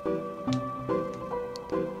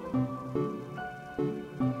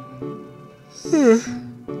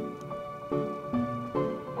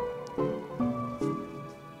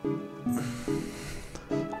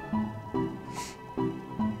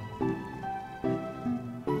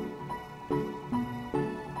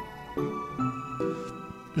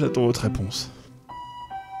 J'attends votre réponse.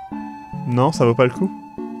 Non, ça vaut pas le coup?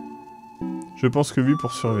 Je pense que oui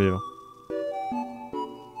pour survivre.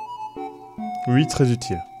 Oui, très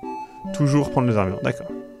utile. Toujours prendre les armures, d'accord.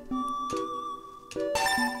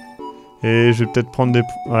 Et je vais peut-être prendre des...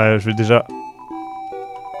 Ouais, je vais déjà...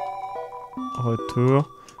 Retour.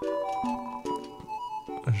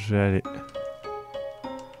 Je vais aller...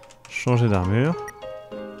 changer d'armure.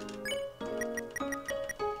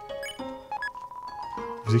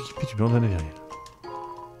 Vous équipez du bandana viril.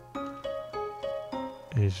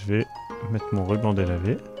 Et je vais mettre mon ruban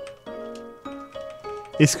délavé.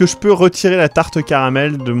 Est-ce que je peux retirer la tarte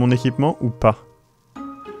caramel de mon équipement ou pas?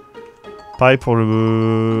 Pareil pour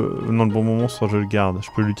le... Non, le bonbon monstre, je le garde. Je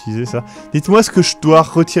peux l'utiliser, ça. Dites-moi, est-ce que je dois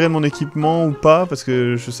retirer mon équipement ou pas? Parce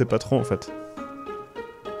que je sais pas trop, en fait.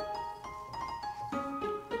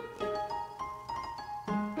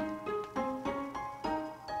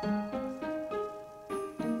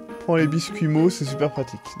 Prends les biscuits mots, c'est super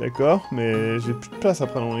pratique. D'accord, mais j'ai plus de place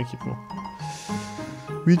après dans mon équipement.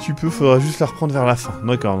 Oui, tu peux, faudra juste la reprendre vers la fin.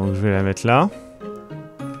 D'accord, donc je vais la mettre là.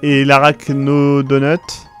 Et l'arachno donut?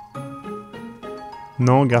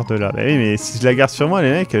 Non, garde-la. Bah oui, mais si je la garde sur moi,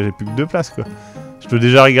 les mecs, j'ai plus que 2 places, quoi. Je peux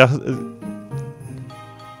déjà regarder...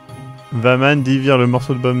 Vaman dit vire le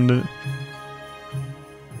morceau de pomme de...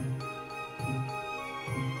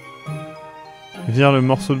 Vire le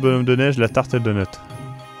morceau de bonhomme de neige, la tarte et le donut.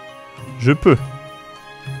 Je peux.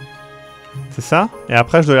 C'est ça? Et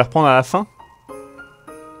après, je dois les reprendre à la fin?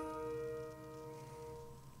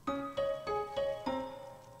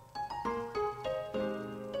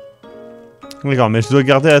 D'accord, mais je dois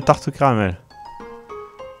garder la tarte caramel.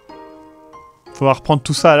 Faudra reprendre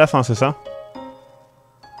tout ça à la fin, c'est ça?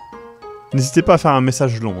 N'hésitez pas à faire un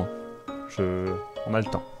message long. Hein. On a le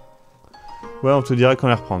temps. Ouais, on te dirait qu'on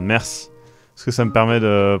les reprend. Merci. Parce que ça me permet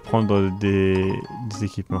de prendre des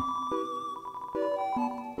équipements.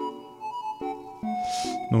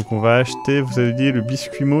 Donc on va acheter, vous avez dit, le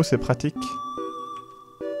biscuit mot, c'est pratique.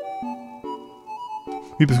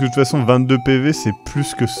 Oui, parce que de toute façon, 22 PV, c'est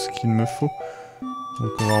plus que ce qu'il me faut.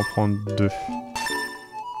 Donc on va en prendre 2.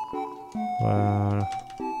 Voilà.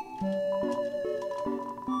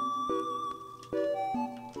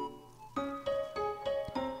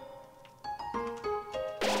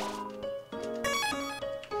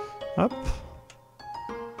 Hop.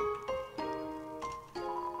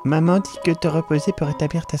 Maman dit que te reposer pour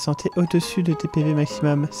rétablir ta santé au-dessus de tes PV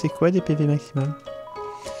maximum. C'est quoi des PV maximum?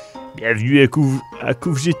 Bienvenue à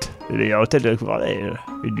Kouvjit, le meilleur hôtel de la Couvardelle.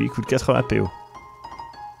 Il lui coûte 80 PO.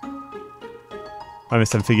 Ouais, mais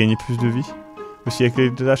ça me fait gagner plus de vie. Aussi, avec les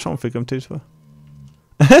de la chambre, on fait comme tel soit.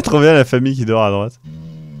 Trop bien la famille qui dort à droite.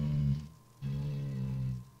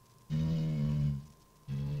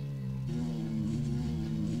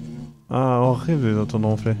 Ah, horrible les entendre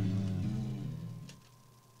ronfler.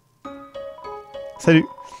 Salut.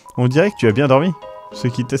 On dirait que tu as bien dormi. Ce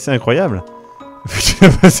qui est assez incroyable. Tu as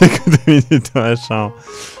passé que 2 minutes dans la chambre.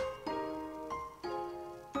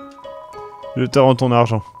 Je te rends ton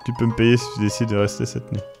argent. Tu peux me payer si tu décides de rester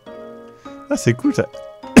cette nuit. Ah, c'est cool ça.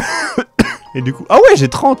 Et du coup... Ah ouais, j'ai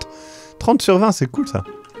 30. 30 sur 20, c'est cool ça.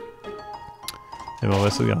 Et ben on va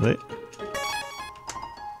sauvegarder.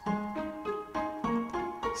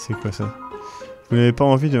 C'est quoi ça? Vous n'avez pas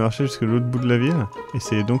envie de marcher jusqu'à l'autre bout de la ville?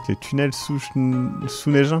 Essayez donc les tunnels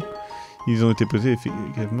sous-neigeants. Ils ont été posés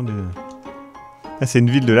effectivement de... Ah, c'est une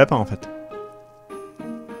ville de lapins en fait.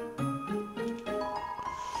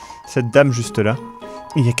 Cette dame juste là,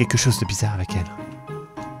 il y a quelque chose de bizarre avec elle.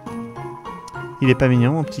 Il est pas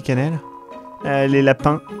mignon, mon petit cannelle? Les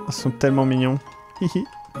lapins sont tellement mignons. Hihi.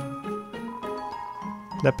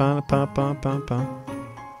 Lapin, lapin, lapin, lapin, lapin.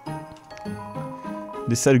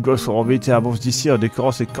 Des sales gosses ont embêté à la bourse d'ici en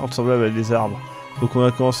décorant ses cordes semblables à des arbres. Donc on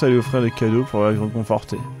a commencé à lui offrir des cadeaux pour la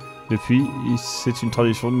réconforter. Depuis, c'est une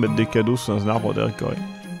tradition de mettre des cadeaux sous un arbre décoré.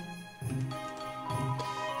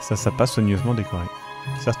 Ça passe soigneusement décoré.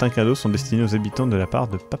 Certains cadeaux sont destinés aux habitants de la part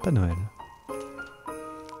de Papa Noël.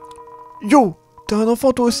 Yo, t'es un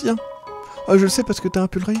enfant toi aussi, hein? Ah, je le sais parce que t'as un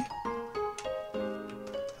pull rayé.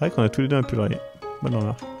 C'est vrai qu'on a tous les deux un pull rayé. Bonne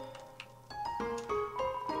remarque.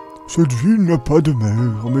 Cette ville n'a pas de mer,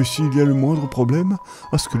 mais s'il y a le moindre problème,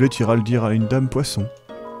 un squelette ira le dire à une dame poisson.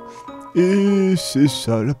 Et c'est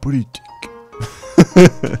ça la politique.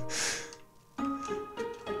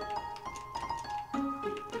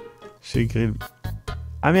 Chez Grill.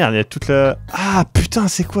 Ah merde, il y a toute la... Ah putain,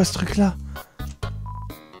 c'est quoi ce truc là?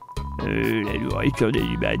 La nourriture des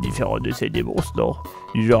humains est différente de celle des monstres, non?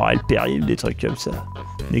 Du genre, elle périme, des trucs comme ça.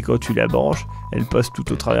 Mais quand tu la manges, elle passe tout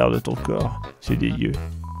au travers de ton corps. C'est dégueu.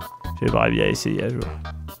 J'aimerais bien essayer un jour.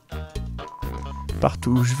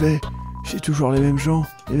 Partout où je vais, j'ai toujours les mêmes gens,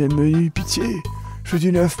 les mêmes menus, pitié. Je veux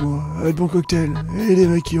du neuf, moi, de bons cocktails, et des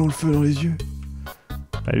mecs qui ont le feu dans les yeux.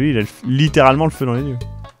 Bah lui, il a littéralement le feu dans les yeux.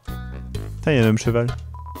 Putain, il y a un homme cheval.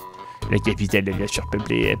 La capitale devient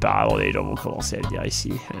surpeuplée et apparemment les gens vont commencer à le dire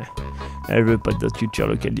ici. Je veux pas que notre culture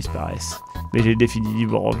locale disparaisse. Mais j'ai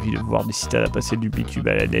définitivement envie de voir des citadins passer du bitume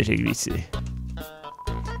à la neige et glisser.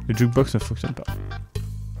 Le jukebox ne fonctionne pas.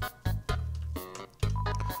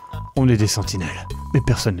 On est des sentinelles, mais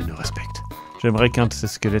personne ne nous respecte. J'aimerais qu'un de ces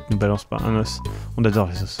squelettes nous balance pas un os. On adore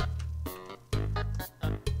les os.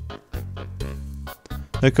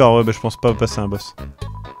 D'accord, ouais, bah je pense pas passer un boss.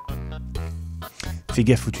 Fais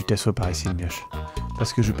gaffe où tu t'assois par ici, le mioche.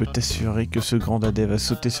 Parce que je peux t'assurer que ce grand dadais va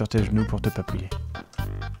sauter sur tes genoux pour te papouiller.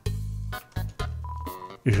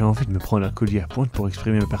 J'ai envie de me prendre un collier à pointe pour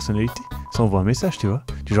exprimer ma personnalité. Ça envoie un message, tu vois.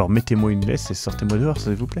 Du genre, mettez-moi une laisse et sortez-moi dehors,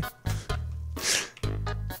 s'il vous plaît.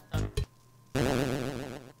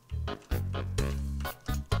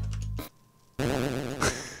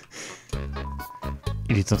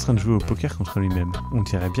 Il est en train de jouer au poker contre lui-même. On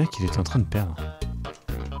dirait bien qu'il est en train de perdre.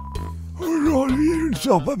 Aujourd'hui, je ne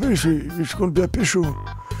sors pas pêcher, mais je compte bien pécho.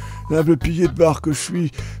 L'humble pilier de bar que je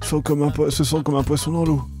suis se sent comme un poisson dans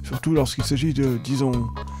l'eau. Surtout lorsqu'il s'agit de, disons,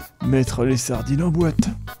 mettre les sardines en boîte.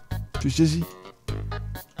 Tu saisis?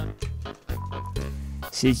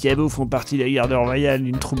 Ces cabots font partie de la garde royale,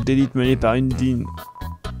 d'une troupe d'élite menée par une digne.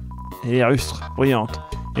 Elle est rustre, bruyante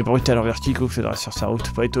et brutale en vertigo que faudra sur sa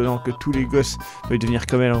route. Pas étonnant que tous les gosses veuillent devenir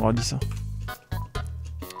comme elle en grandissant.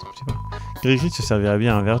 Gris se servirait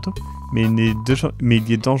bien à un verre d'eau, mais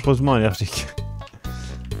il est dangereusement allergique.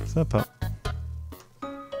 Sympa.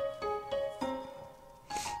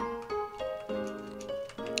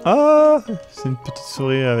 Ah, c'est une petite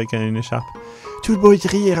souris avec une écharpe. Tout le bruit de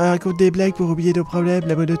rire et raconte des blagues pour oublier nos problèmes,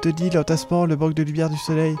 la monotonie, l'entassement, le manque de lumière du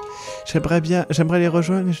soleil. J'aimerais les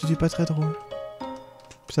rejoindre, mais je suis pas très drôle.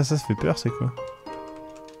 Ça fait peur, c'est quoi?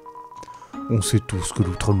 On sait tous que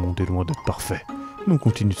l'outre-monde est loin d'être parfait, mais on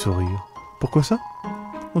continue de sourire. Pourquoi ça?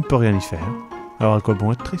 On ne peut rien y faire. Alors à quoi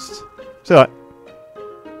bon être triste? C'est vrai.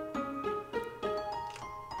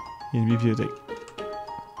 Il y a une bibliothèque.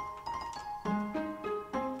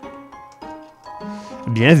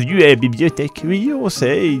 Bienvenue à la bibliothèque. Oui, on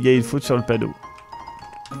sait, il y a une faute sur le panneau.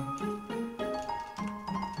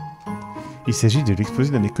 Il s'agit de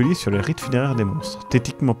l'exposé d'un écolier sur le rite funéraire des monstres.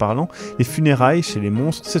 Techniquement parlant, les funérailles chez les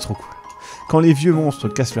monstres, c'est trop cool. Quand les vieux monstres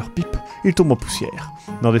cassent leur pipe, ils tombent en poussière.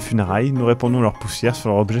 Dans des funérailles, nous répandons leur poussière sur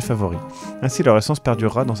leur objet favori. Ainsi, leur essence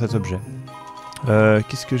perdurera dans cet objet.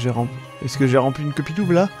 Qu'est-ce que j'ai rempli? Est-ce que j'ai rempli une copie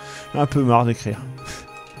double là? Un peu marre d'écrire.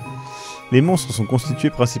 Les monstres sont constitués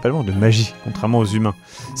principalement de magie, contrairement aux humains.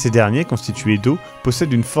 Ces derniers, constitués d'eau,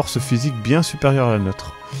 possèdent une force physique bien supérieure à la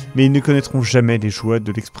nôtre. Mais ils ne connaîtront jamais les joies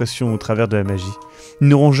de l'expression au travers de la magie. Ils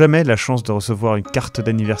n'auront jamais la chance de recevoir une carte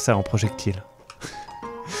d'anniversaire en projectile.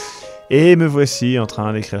 Et me voici en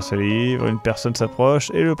train d'écrire ce livre, une personne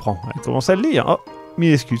s'approche et le prend. Elle commence à le lire. Oh,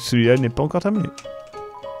 mille excuses, celui-là n'est pas encore terminé.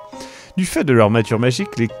 Du fait de leur nature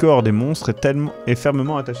magique, les corps des monstres est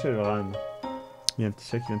fermement attachés à leur âme. Il y a un petit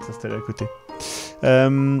chat qui vient de s'installer à côté.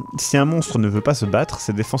 Si un monstre ne veut pas se battre,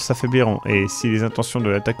 ses défenses s'affaibliront, et si les intentions de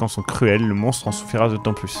l'attaquant sont cruelles, le monstre en souffrira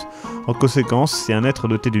d'autant plus. En conséquence, si un être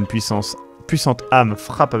doté d'une puissante âme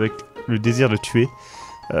frappe avec le désir de tuer,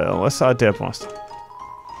 on va s'arrêter là pour l'instant.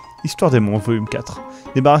 Histoire des monstres, volume 4.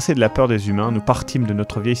 Débarrassés de la peur des humains, nous partîmes de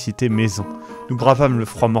notre vieille cité maison. Nous bravâmes le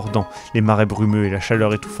froid mordant, les marais brumeux et la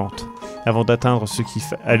chaleur étouffante, avant d'atteindre ce qui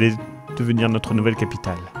allait devenir notre nouvelle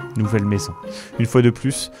capitale, nouvelle maison. Une fois de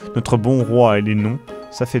plus, notre bon roi et les noms,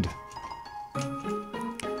 ça fait deux.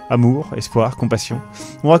 Amour, espoir, compassion.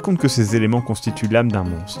 On raconte que ces éléments constituent l'âme d'un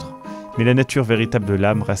monstre. Mais la nature véritable de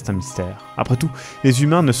l'âme reste un mystère. Après tout, les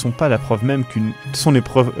humains ne sont pas la preuve même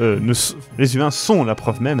les humains sont la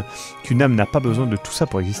preuve même qu'une âme n'a pas besoin de tout ça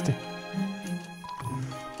pour exister.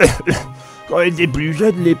 Quand on était plus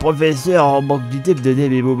jeunes, les professeurs en manque d'idées me donnaient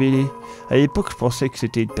mes mots mêlés. À l'époque, je pensais que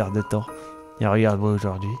c'était une perte de temps. Et regarde-moi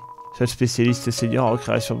aujourd'hui. Seul spécialiste senior en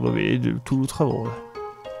création de mobilier de tout l'outre-monde.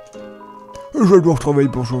 Je dois retravailler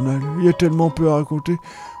pour le journal. Il y a tellement peu à raconter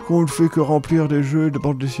qu'on ne fait que remplir des jeux et de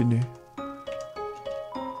bandes dessinées.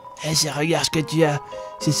 Eh, regarde ce que tu as.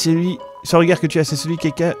 C'est celui... Ce regard que tu as, c'est celui qui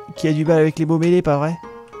a du mal avec les mots mêlés, pas vrai?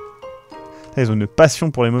 Ils ont une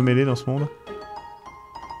passion pour les mots mêlés dans ce monde.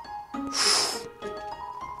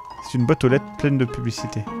 C'est une boîte aux lettres pleine de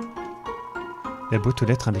publicité. La boîte aux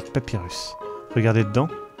lettres indique papyrus. Regardez dedans.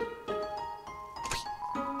 Oui.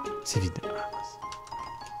 C'est vide.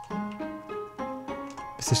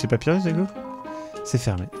 C'est chez Papyrus, Dego? C'est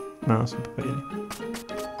fermé. Mince, on peut pas y aller.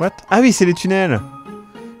 What? Ah oui, c'est les tunnels!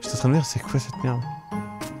 Je suis en train de me dire, c'est quoi cette merde?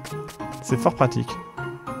 C'est fort pratique.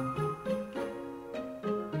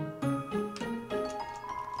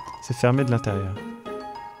 C'est fermé de l'intérieur.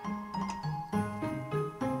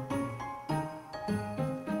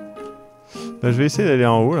 Bah, je vais essayer d'aller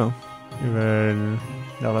en haut, là. Il va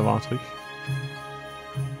l'air d'avoir un truc.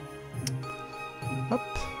 Hop.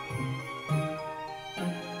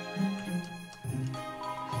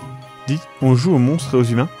 Dis, on joue aux monstres et aux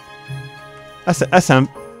humains. Ah, c'est un...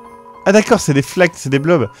 Ah d'accord, c'est des flaques, c'est des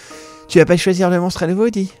blobs. Tu vas pas choisir le monstre à nouveau,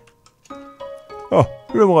 dis? Oh,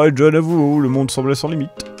 j'aimerais être jeune à vous, le monde semblait sans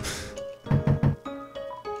limite.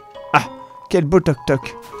 Ah, quel beau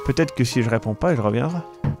toc-toc. Peut-être que si je réponds pas, il reviendra.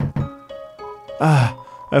 Ah,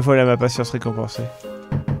 voilà ma patience récompensée.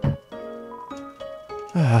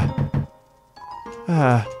 Ah.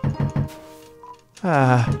 Ah.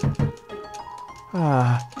 Ah.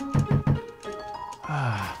 Ah. Ah.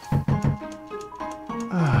 Ah.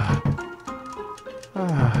 Ah.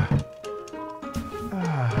 Ah.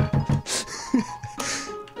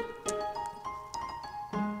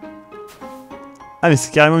 Ah mais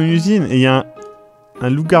c'est carrément une usine et il y a un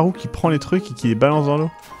loup-garou qui prend les trucs et qui les balance dans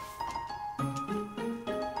l'eau.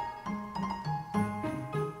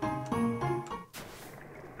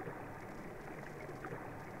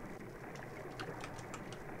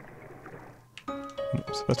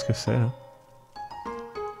 Je sais pas ce que c'est là.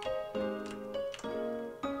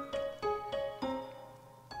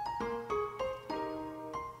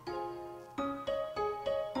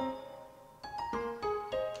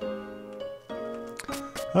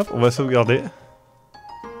 Hop, on va sauvegarder.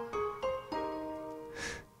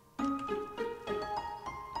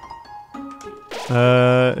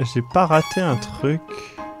 J'ai pas raté un truc.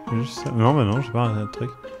 Juste ça. Non, bah non, j'ai pas raté un truc.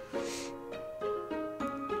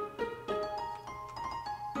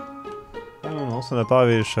 Ah non, non, ça n'a pas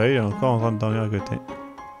réveillé le chat, il est encore en train de dormir à côté.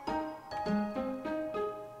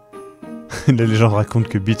 La légende raconte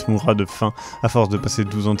que Beat mourra de faim à force de passer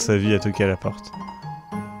 12 ans de sa vie à toquer à la porte.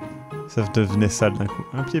 Ça devenait sale d'un coup.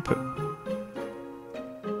 Un petit peu.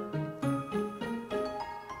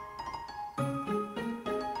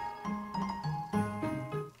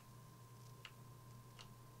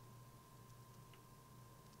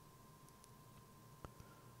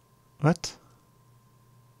 What?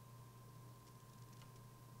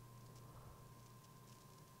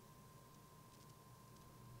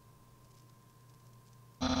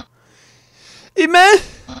 Humain,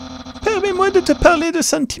 permets-moi de te parler de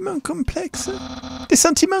sentiments complexes. Des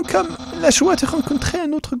sentiments comme la joie de rencontrer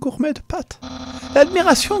un autre gourmet de pâtes,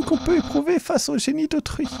 l'admiration qu'on peut éprouver face au génie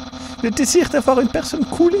d'autrui, le désir d'avoir une personne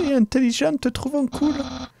cool et intelligente te trouvant cool.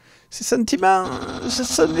 Ces sentiments, ce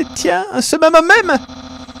sont les tiens en ce moment même.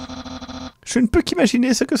 Je ne peux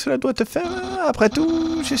qu'imaginer ce que cela doit te faire. Après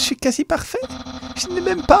tout, je suis quasi parfait. Je n'ai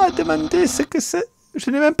même pas à demander ce que c'est. Je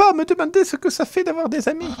n'ai même pas à me demander ce que ça fait d'avoir des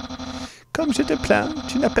amis. Comme je te plains,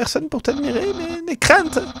 tu n'as personne pour t'admirer, mais n'aie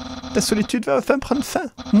crainte. Ta solitude va enfin prendre fin.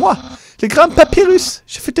 Moi, le grand papyrus,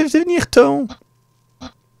 je vais devenir ton...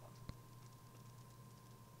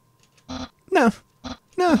 Non,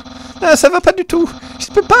 non, non, ça va pas du tout. Je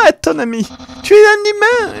ne peux pas être ton ami. Tu es un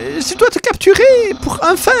humain. Je dois te capturer pour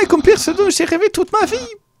enfin accomplir ce dont j'ai rêvé toute ma vie.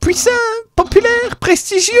 Puissant, populaire,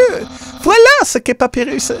 prestigieux. Voilà ce qu'est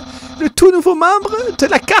Papyrus, le tout nouveau membre de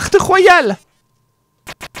la carte royale.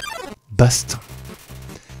 Baston.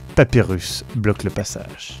 Papyrus bloque le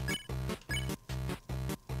passage.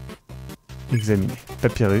 Examiner.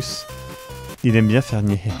 Papyrus. Il aime bien faire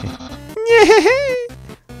niéhéhé. Niéhéhé.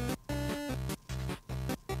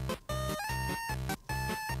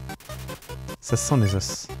 Ça sent les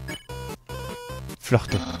os.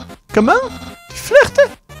 Flirter. Comment? Tu flirtes?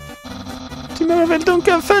 Tu me révèles donc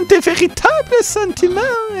enfin tes véritables sentiments?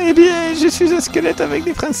 Eh bien, je suis un squelette avec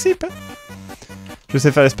des principes. Je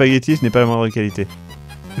sais faire les spaghettis, ce n'est pas la moindre qualité.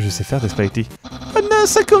 Je sais faire des spaghettis. Oh non,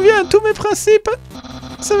 ça convient à tous mes principes.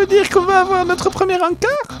 Ça veut dire qu'on va avoir notre premier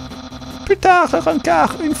rencard? Plus tard, le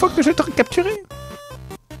rencard, une fois que je t'aurai capturé.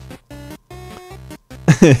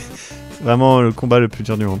 Vraiment le combat le plus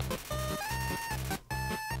dur du monde.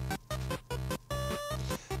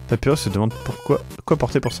 Papyrus se demande quoi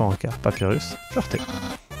porter pour son rencard. Papyrus, flirter.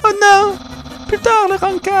 Oh non! Plus tard, le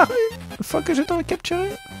rencard! Une fois que je t'aurai capturé.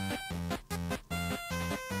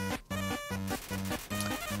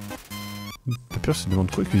 Papyrus se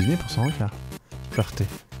demande quoi cuisiner pour son rencard. Flirter.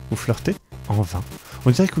 Ou flirter en vain.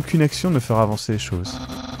 On dirait qu'aucune action ne fera avancer les choses.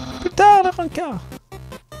 Plus tard, le rencard!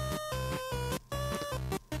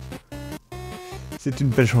 C'est une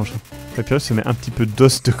belle chanson. Papyrus se met un petit peu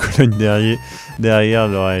d'os de Cologne derrière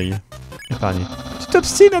l'oreille. Épargné. Tu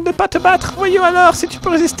t'obstines à ne pas te battre. Voyons alors si tu peux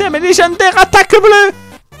résister à mes légendaires attaques bleues.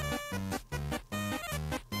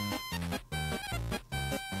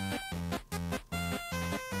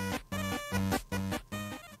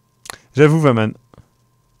 J'avoue, Vaman.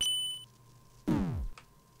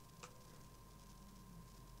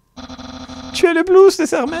 Tu as le blues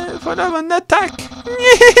désormais. Voilà mon attaque.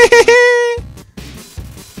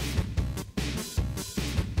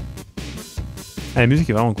 Ah, la musique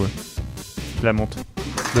est vraiment cool. Je la monte.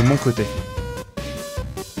 De mon côté.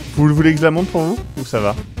 Vous voulez que je la monte pour vous? Ou ça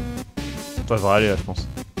va? Ça devrait aller là, je pense.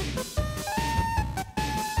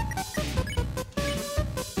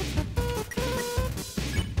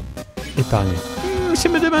 Épargné. Je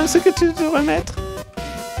me demande ce que tu devrais mettre.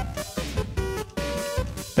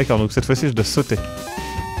 D'accord, donc cette fois-ci je dois sauter.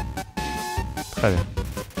 Très bien.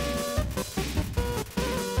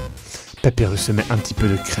 Papyrus se met un petit peu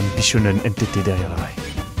de crème bichonnonne MTT derrière l'oreille.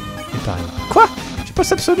 Épargné. Quoi? Je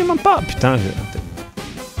pense absolument pas. Putain, je...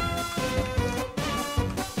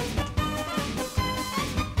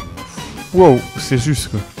 Wow, c'est juste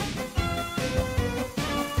quoi.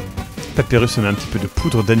 Papyrus se met un petit peu de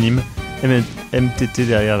poudre d'anime MTT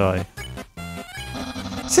derrière l'oreille.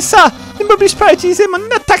 C'est ça! Ne m'oblige pas à utiliser mon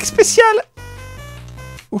attaque spéciale!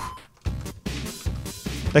 Ouh.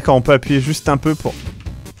 D'accord, on peut appuyer juste un peu pour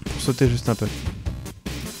sauter juste un peu.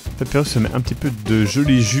 Papyrus se met un petit peu de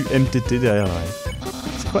joli jus MTT derrière l'oreille.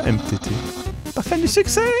 C'est quoi MTT? Parfait du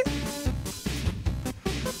succès!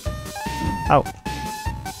 Aouh.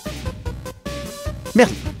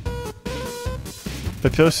 Merde!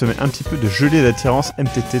 Papyrus se met un petit peu de gelée d'attirance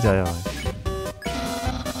MTT derrière l'oreille.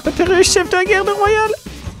 Papyrus, chef de la garde royale!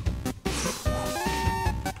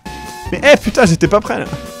 Mais putain, j'étais pas prêt là!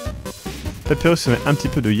 Papyrus se met un petit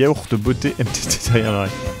peu de yaourt de beauté MTT derrière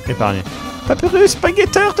l'oreille. Épargné. Papyrus,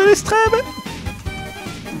 baguetteur de l'extrême!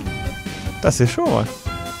 Putain, c'est chaud, ouais.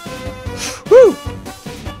 Wouh!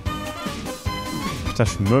 Putain, je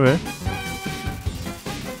suis mauvais.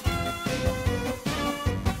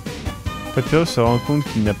 Papyrus se rend compte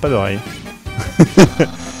qu'il n'a pas d'oreille.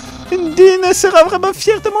 Undine sera vraiment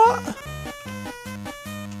fière de moi!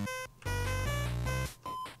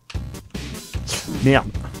 Merde.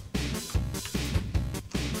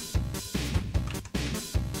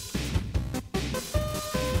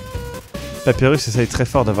 Papyrus essaye très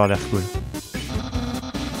fort d'avoir l'air cool.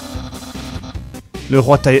 Le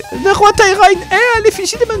roi Tyrone est à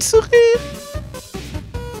l'effigie de mon sourire!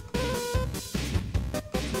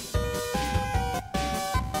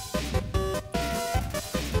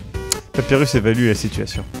 Papyrus évalue la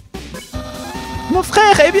situation. Mon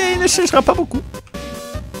frère, eh bien, il ne changera pas beaucoup.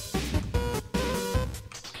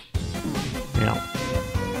 Merde.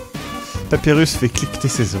 Papyrus fait cliqueter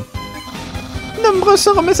ses os. Nombreux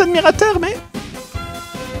seront mes admirateurs, mais...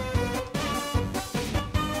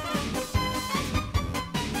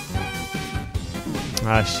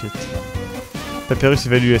 Ah shit. Papyrus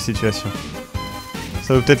évalue la situation.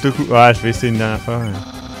 Ça vaut peut-être le coup. Ah, je vais essayer une dernière fois. Mais...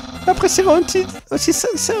 Apprécieront aussi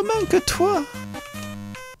sincèrement que toi.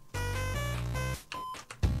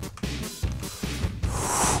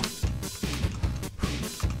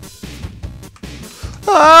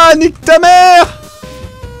 Ah, nique ta mère!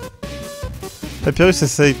 Papyrus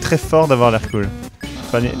essaye très fort d'avoir l'air cool.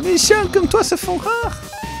 Les gens comme toi se font rares.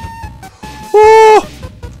 Oh!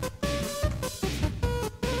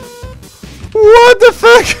 What the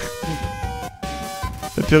fuck?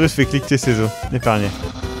 Papyrus fait cliqueter ses os. Épargné.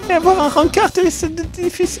 Et avoir un rencard risque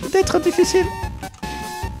d'être difficile.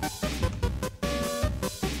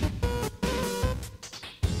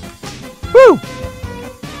 Wouh!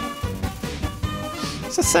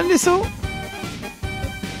 Ça sent les os.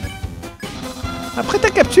 Après ta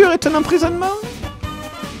capture et ton emprisonnement.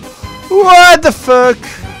 What the fuck?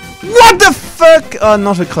 What the fuck? Oh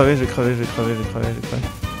non, je vais crever.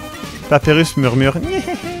 Papyrus murmure.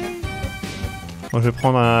 Bon, je vais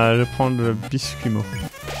prendre le biscuit-mot.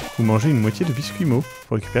 Vous mangez une moitié de biscuit-mot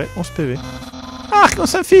pour récupérer 11 PV. Ah, qu'on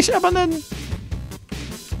s'en fiche, abandonne.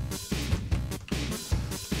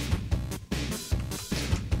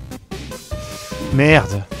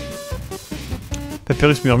 Merde.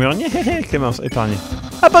 Papyrus murmure. Clémence, épargné.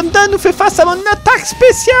 Abandon nous fait face à mon attaque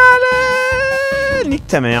spéciale. Nique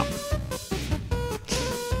ta mère.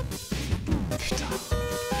 Putain.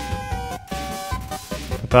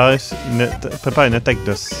 Prépare une attaque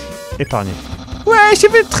d'os. Épargné. Ouais, je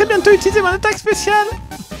vais très bientôt utiliser mon attaque spéciale.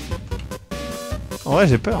 En vrai,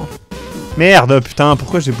 j'ai peur. Merde, putain,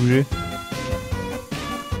 pourquoi j'ai bougé?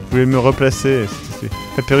 Je voulais me replacer.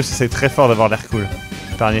 Papyrus essaye très fort d'avoir l'air cool.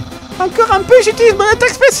 Épargné. Encore un peu, j'utilise mon attaque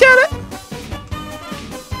spéciale.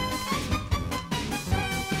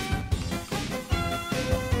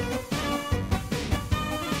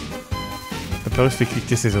 Papyrus fait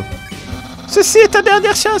cliquer ses os. Ceci est ta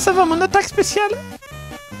dernière chance avant mon attaque spéciale.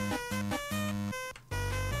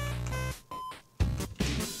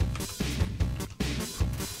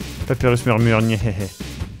 Papyrus murmure. Admire,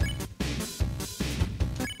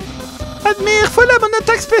 voilà mon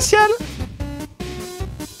attaque spéciale.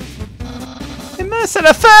 Et mince, à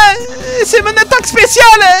la fin, c'est mon attaque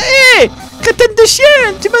spéciale. Hé, crétine de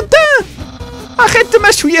chien, tu m'entends? Arrête de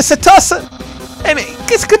mâchouiller cet os. Eh mais,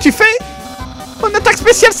 qu'est-ce que tu fais? Mon attaque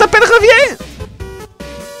spéciale s'appelle Reviens.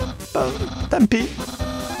 Bon, tant pis.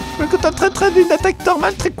 Je me contenterai d'une attaque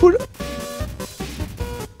normale très cool.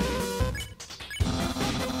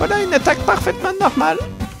 Voilà une attaque parfaitement normale.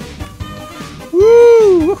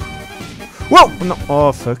 Wouh! Wow! Non!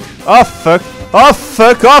 Oh fuck! Oh fuck! Oh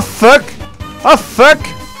fuck! Oh fuck! Oh fuck!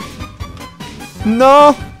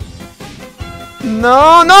 Non!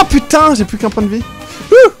 Non! Non! Putain! J'ai plus qu'un point de vie.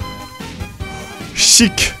 Ouh!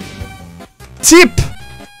 Chic! Type!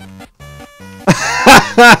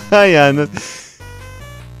 Il y a un autre.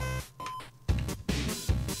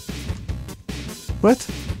 What?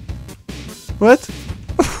 What?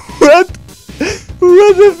 What?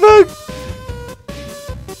 What the fuck?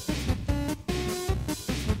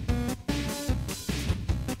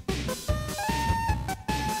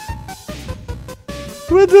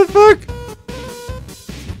 What the fuck?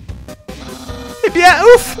 Eh bien,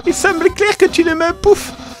 ouf! Il semble clair que tu ne me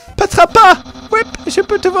pouf patras pas! Ouais, je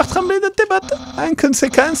peux te voir trembler dans tes bottes. En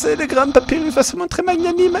conséquence, le grand Papyrus va se montrer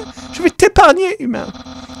magnanime. Je vais t'épargner, humain.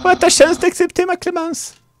 Ouais, ta chance d'accepter ma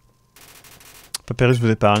clémence. Papyrus vous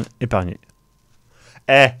épargne. Épargné.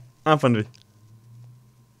 Eh, un point de vie.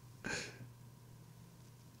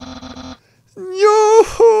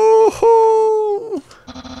 Yo-ho-ho!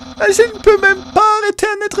 Je ne peux même pas arrêter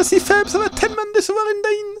un être si faible, ça va tellement décevoir une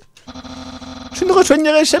daïne. Je ne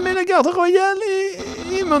rejoignerai jamais la garde royale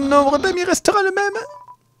et mon nombre d'amis restera le même.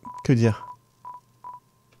 Que dire?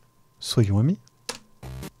 Soyons amis.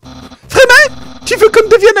 Vraiment? Tu veux qu'on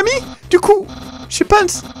devienne amis? Du coup, je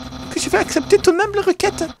pense que je vais accepter ton humble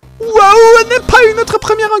requête. Waouh, n'est pas une autre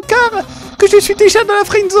première encart, que je suis déjà dans la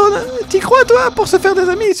friend zone. T'y crois, toi? Pour se faire des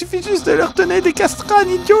amis, il suffit juste de leur donner des castrats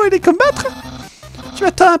idiots et les combattre. Tu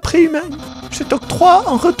attends un prix humain. Je t'octroie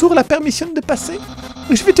en retour la permission de passer.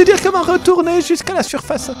 Je vais te dire comment retourner jusqu'à la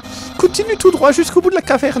surface. Continue tout droit jusqu'au bout de la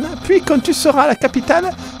caverne. Puis, quand tu seras à la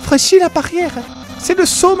capitale, franchis la barrière. C'est le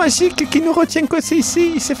sceau magique qui nous retient coincés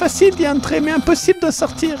ici. C'est facile d'y entrer, mais impossible d'en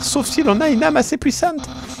sortir, sauf si l'on a une âme assez puissante,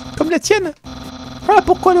 comme la tienne. Voilà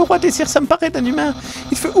pourquoi le roi désire s'emparer d'un humain.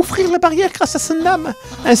 Il fait ouvrir la barrière grâce à son âme.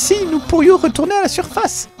 Ainsi, nous pourrions retourner à la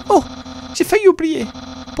surface. Oh, j'ai failli oublier.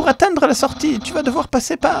 Pour atteindre la sortie, tu vas devoir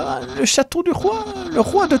passer par le château du roi, le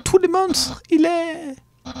roi de tous les monstres. Il est...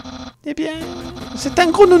 Eh bien, c'est un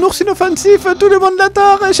gros nounours inoffensif, tout le monde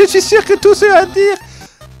l'adore. Je suis sûr que tout ce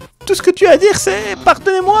que tu as à dire, c'est «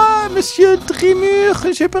 Pardonnez-moi, monsieur Drimur,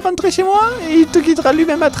 je peux rentrer chez moi ?» et il te guidera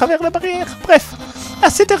lui-même à travers la barrière. Bref,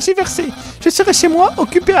 assez tergiversé. Je serai chez moi,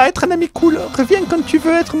 occupé à être un ami cool. Reviens quand tu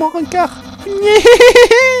veux être mon rencard.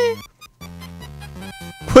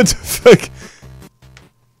 What the fuck?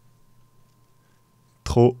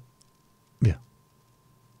 Trop bien.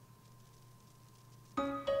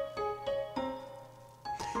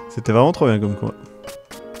 C'était vraiment trop bien comme quoi.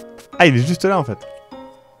 Ah, il est juste là en fait.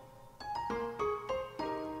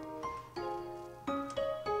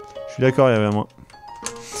 Je suis d'accord, il y avait un moins.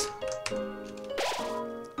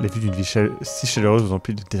 La vue d'une vie si chaleureuse vous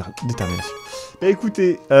emplit de détermination. Bah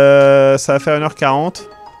écoutez, ça va faire 1h40.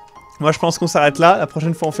 Moi je pense qu'on s'arrête là. La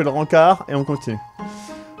prochaine fois on fait le rencard et on continue.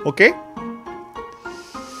 Ok?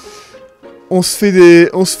 On se fait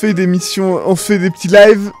des missions, on se fait des petits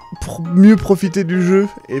lives pour mieux profiter du jeu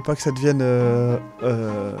et pas que ça devienne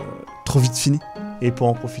trop vite fini. Et pour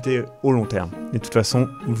en profiter au long terme. Et de toute façon,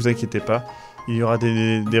 ne vous inquiétez pas, il y aura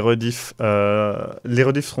des rediffs. Les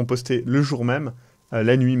rediffs seront postés le jour même,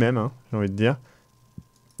 la nuit même, hein, j'ai envie de dire.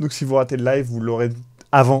 Donc si vous ratez le live, vous l'aurez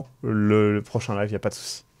avant le prochain live, il n'y a pas de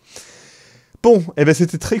souci. Bon, et ben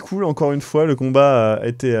c'était très cool, encore une fois, le combat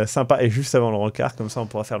était sympa, et juste avant le rencard, comme ça on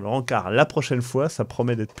pourra faire le rencard la prochaine fois, ça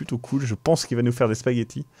promet d'être plutôt cool, je pense qu'il va nous faire des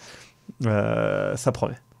spaghettis, ça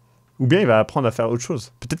promet. Ou bien il va apprendre à faire autre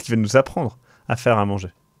chose, peut-être qu'il va nous apprendre à faire à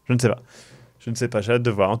manger, je ne sais pas. Je ne sais pas, j'ai hâte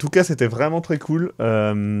de voir. En tout cas, c'était vraiment très cool.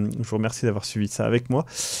 Je vous remercie d'avoir suivi ça avec moi.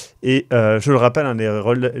 Et je le rappelle, hein,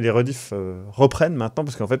 les rediffs reprennent maintenant,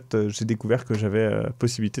 parce qu'en fait, j'ai découvert que j'avais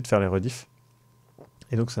possibilité de faire les rediffs.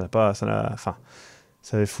 Et donc, ça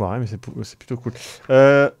avait foiré, mais c'est plutôt cool.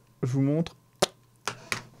 Je vous montre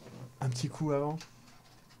un petit coup avant.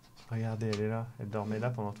 Regardez, elle est là. Elle dormait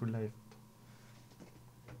là pendant tout le live.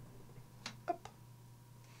 Hop.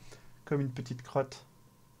 Comme une petite crotte.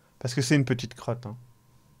 Parce que c'est une petite crotte, hein.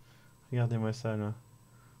 Regardez-moi ça, là.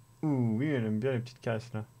 Ouh, oui, elle aime bien les petites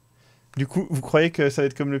caresses, là. Du coup, vous croyez que ça va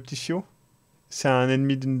être comme le petit chiot? C'est un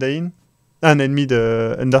ennemi d'Undyne? Un ennemi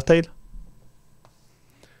de Undertale?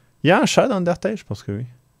 Il y a un chat dans Undertale? Je pense que oui.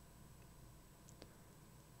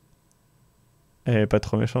 Elle est pas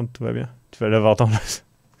trop méchante, tout va bien. Tu vas l'avoir dans le...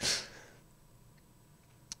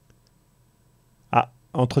 Ah,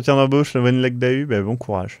 entretien d'embauche, le one leg d'AU, ben bon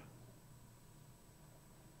courage.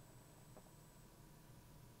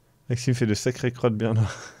 Maxime fait de sacrées crottes bien là.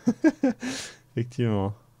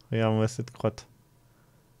 Effectivement. Regarde-moi cette crotte.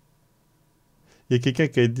 Il y a quelqu'un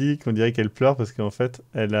qui a dit qu'on dirait qu'elle pleure parce qu'en fait,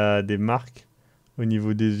 elle a des marques au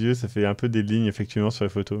niveau des yeux. Ça fait un peu des lignes, effectivement, sur les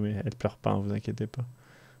photos. Mais elle pleure pas, hein, vous inquiétez pas.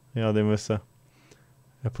 Regardez-moi ça.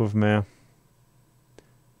 La pauvre mère.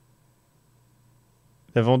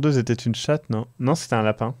 La vendeuse était une chatte, non? Non, c'était un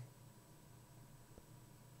lapin.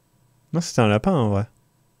 Non, c'était un lapin, en vrai.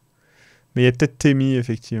 Mais il y a peut-être Témi,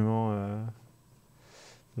 effectivement.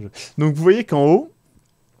 Donc, vous voyez qu'en haut...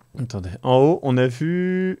 Attendez. En haut, on a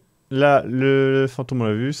vu... Là, le fantôme, on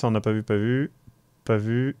l'a vu. Ça, on n'a pas vu, pas vu. Pas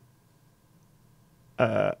vu.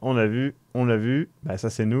 On l'a vu. On l'a vu. Bah, ça,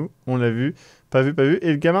 c'est nous. On l'a vu. Pas vu, pas vu.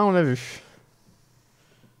 Et le gamin, on l'a vu.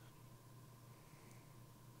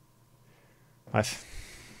 Bref.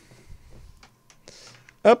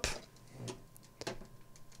 Hop.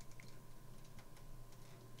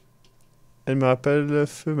 Elle me rappelle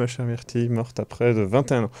Feu, ma chère Myrtille, morte après de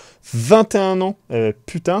 21 ans. 21 ans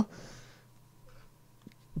putain.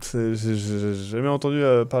 J'ai jamais entendu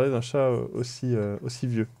parler d'un chat aussi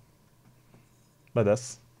vieux.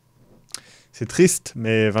 Badass. C'est triste,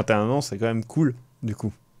 mais 21 ans, c'est quand même cool, du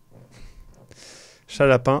coup. Chat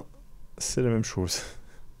lapin, c'est la même chose.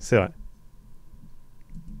 C'est vrai.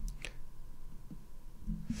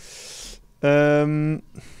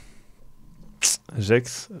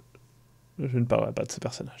 Jex... Je ne parlerai pas de ce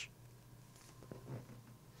personnage.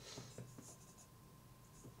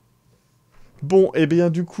 Bon, et bien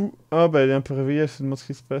du coup... Ah bah elle est un peu réveillée, elle se demande ce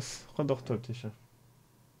qui se passe. Redors-toi, petit chat.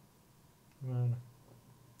 Voilà.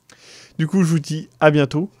 Du coup, je vous dis à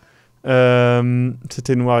bientôt.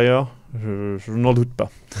 C'était une warrior. Je n'en doute pas.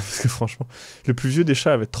 Parce que franchement, le plus vieux des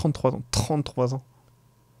chats avait 33 ans. 33 ans.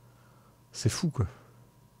 C'est fou, quoi.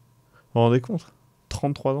 Vous vous rendez compte?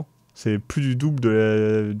 33 ans. C'est plus du double de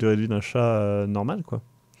la durée de vie d'un chat normal, quoi.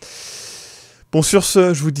 Bon, sur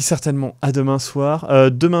ce, je vous dis certainement à demain soir.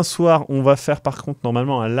 Demain soir, on va faire par contre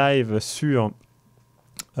normalement un live sur...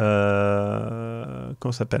 comment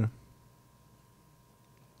ça s'appelle?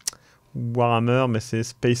 Warhammer, mais c'est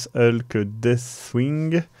Space Hulk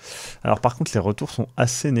Deathwing. Alors par contre, les retours sont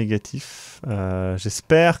assez négatifs.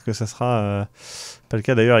 J'espère que ça sera pas le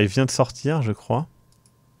cas. D'ailleurs, il vient de sortir, je crois.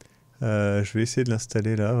 Je vais essayer de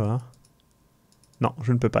l'installer là. Voilà. Non,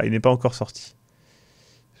 je ne peux pas. Il n'est pas encore sorti.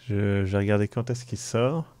 Je vais regarder quand est-ce qu'il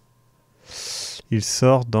sort. Il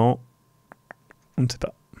sort dans... On ne sait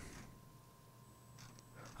pas.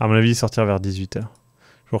 À mon avis, il sortira vers 18h.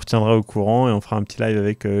 Je vous retiendrai au courant et on fera un petit live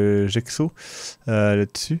avec Jexo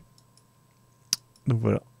là-dessus. Donc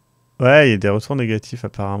voilà. Ouais, il y a des retours négatifs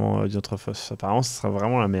apparemment d'Entrefoss. Apparemment, ce sera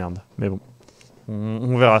vraiment la merde. Mais bon,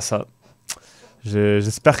 on verra ça.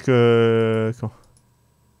 J'espère que...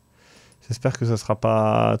 J'espère que ça sera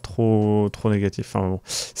pas trop négatif. Enfin, bon.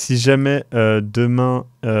 Si jamais demain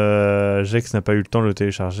Jex n'a pas eu le temps de le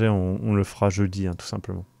télécharger, on le fera jeudi, hein, tout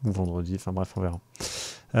simplement. Ou vendredi, enfin bref, on verra.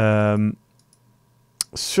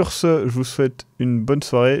 Sur ce, je vous souhaite une bonne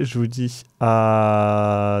soirée. Je vous dis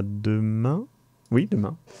à demain. Oui,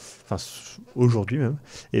 demain. Enfin, aujourd'hui même.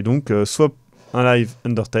 Et donc, soit un live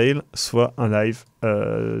Undertale, soit un live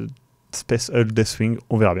Space Hulk Deathwing.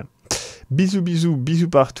 On verra bien. Bisous, bisous, bisous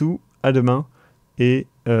partout. À demain. Et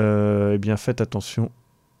eh bien, faites attention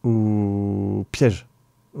aux pièges,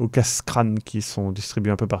 aux casse-crânes qui sont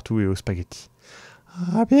distribués un peu partout et aux spaghettis.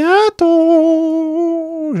 À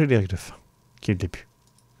bientôt. Générique de fin, qui est le début.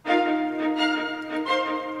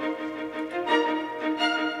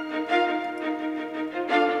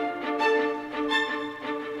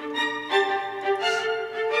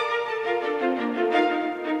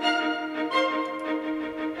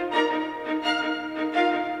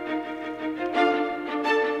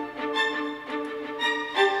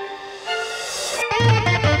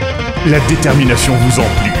 La détermination vous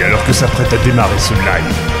emplit alors que s'apprête à démarrer ce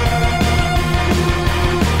live.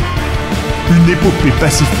 Une épopée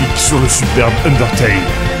pacifique sur le superbe Undertale.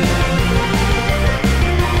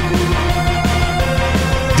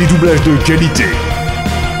 Des doublages de qualité.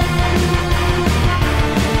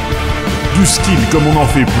 Du skill comme on n'en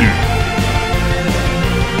fait plus.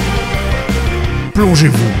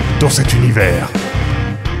 Plongez-vous dans cet univers.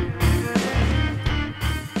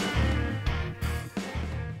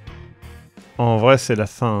 En vrai, c'est la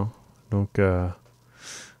fin. Hein. Donc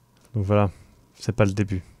voilà, c'est pas le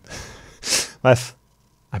début. Bref,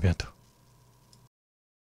 à bientôt.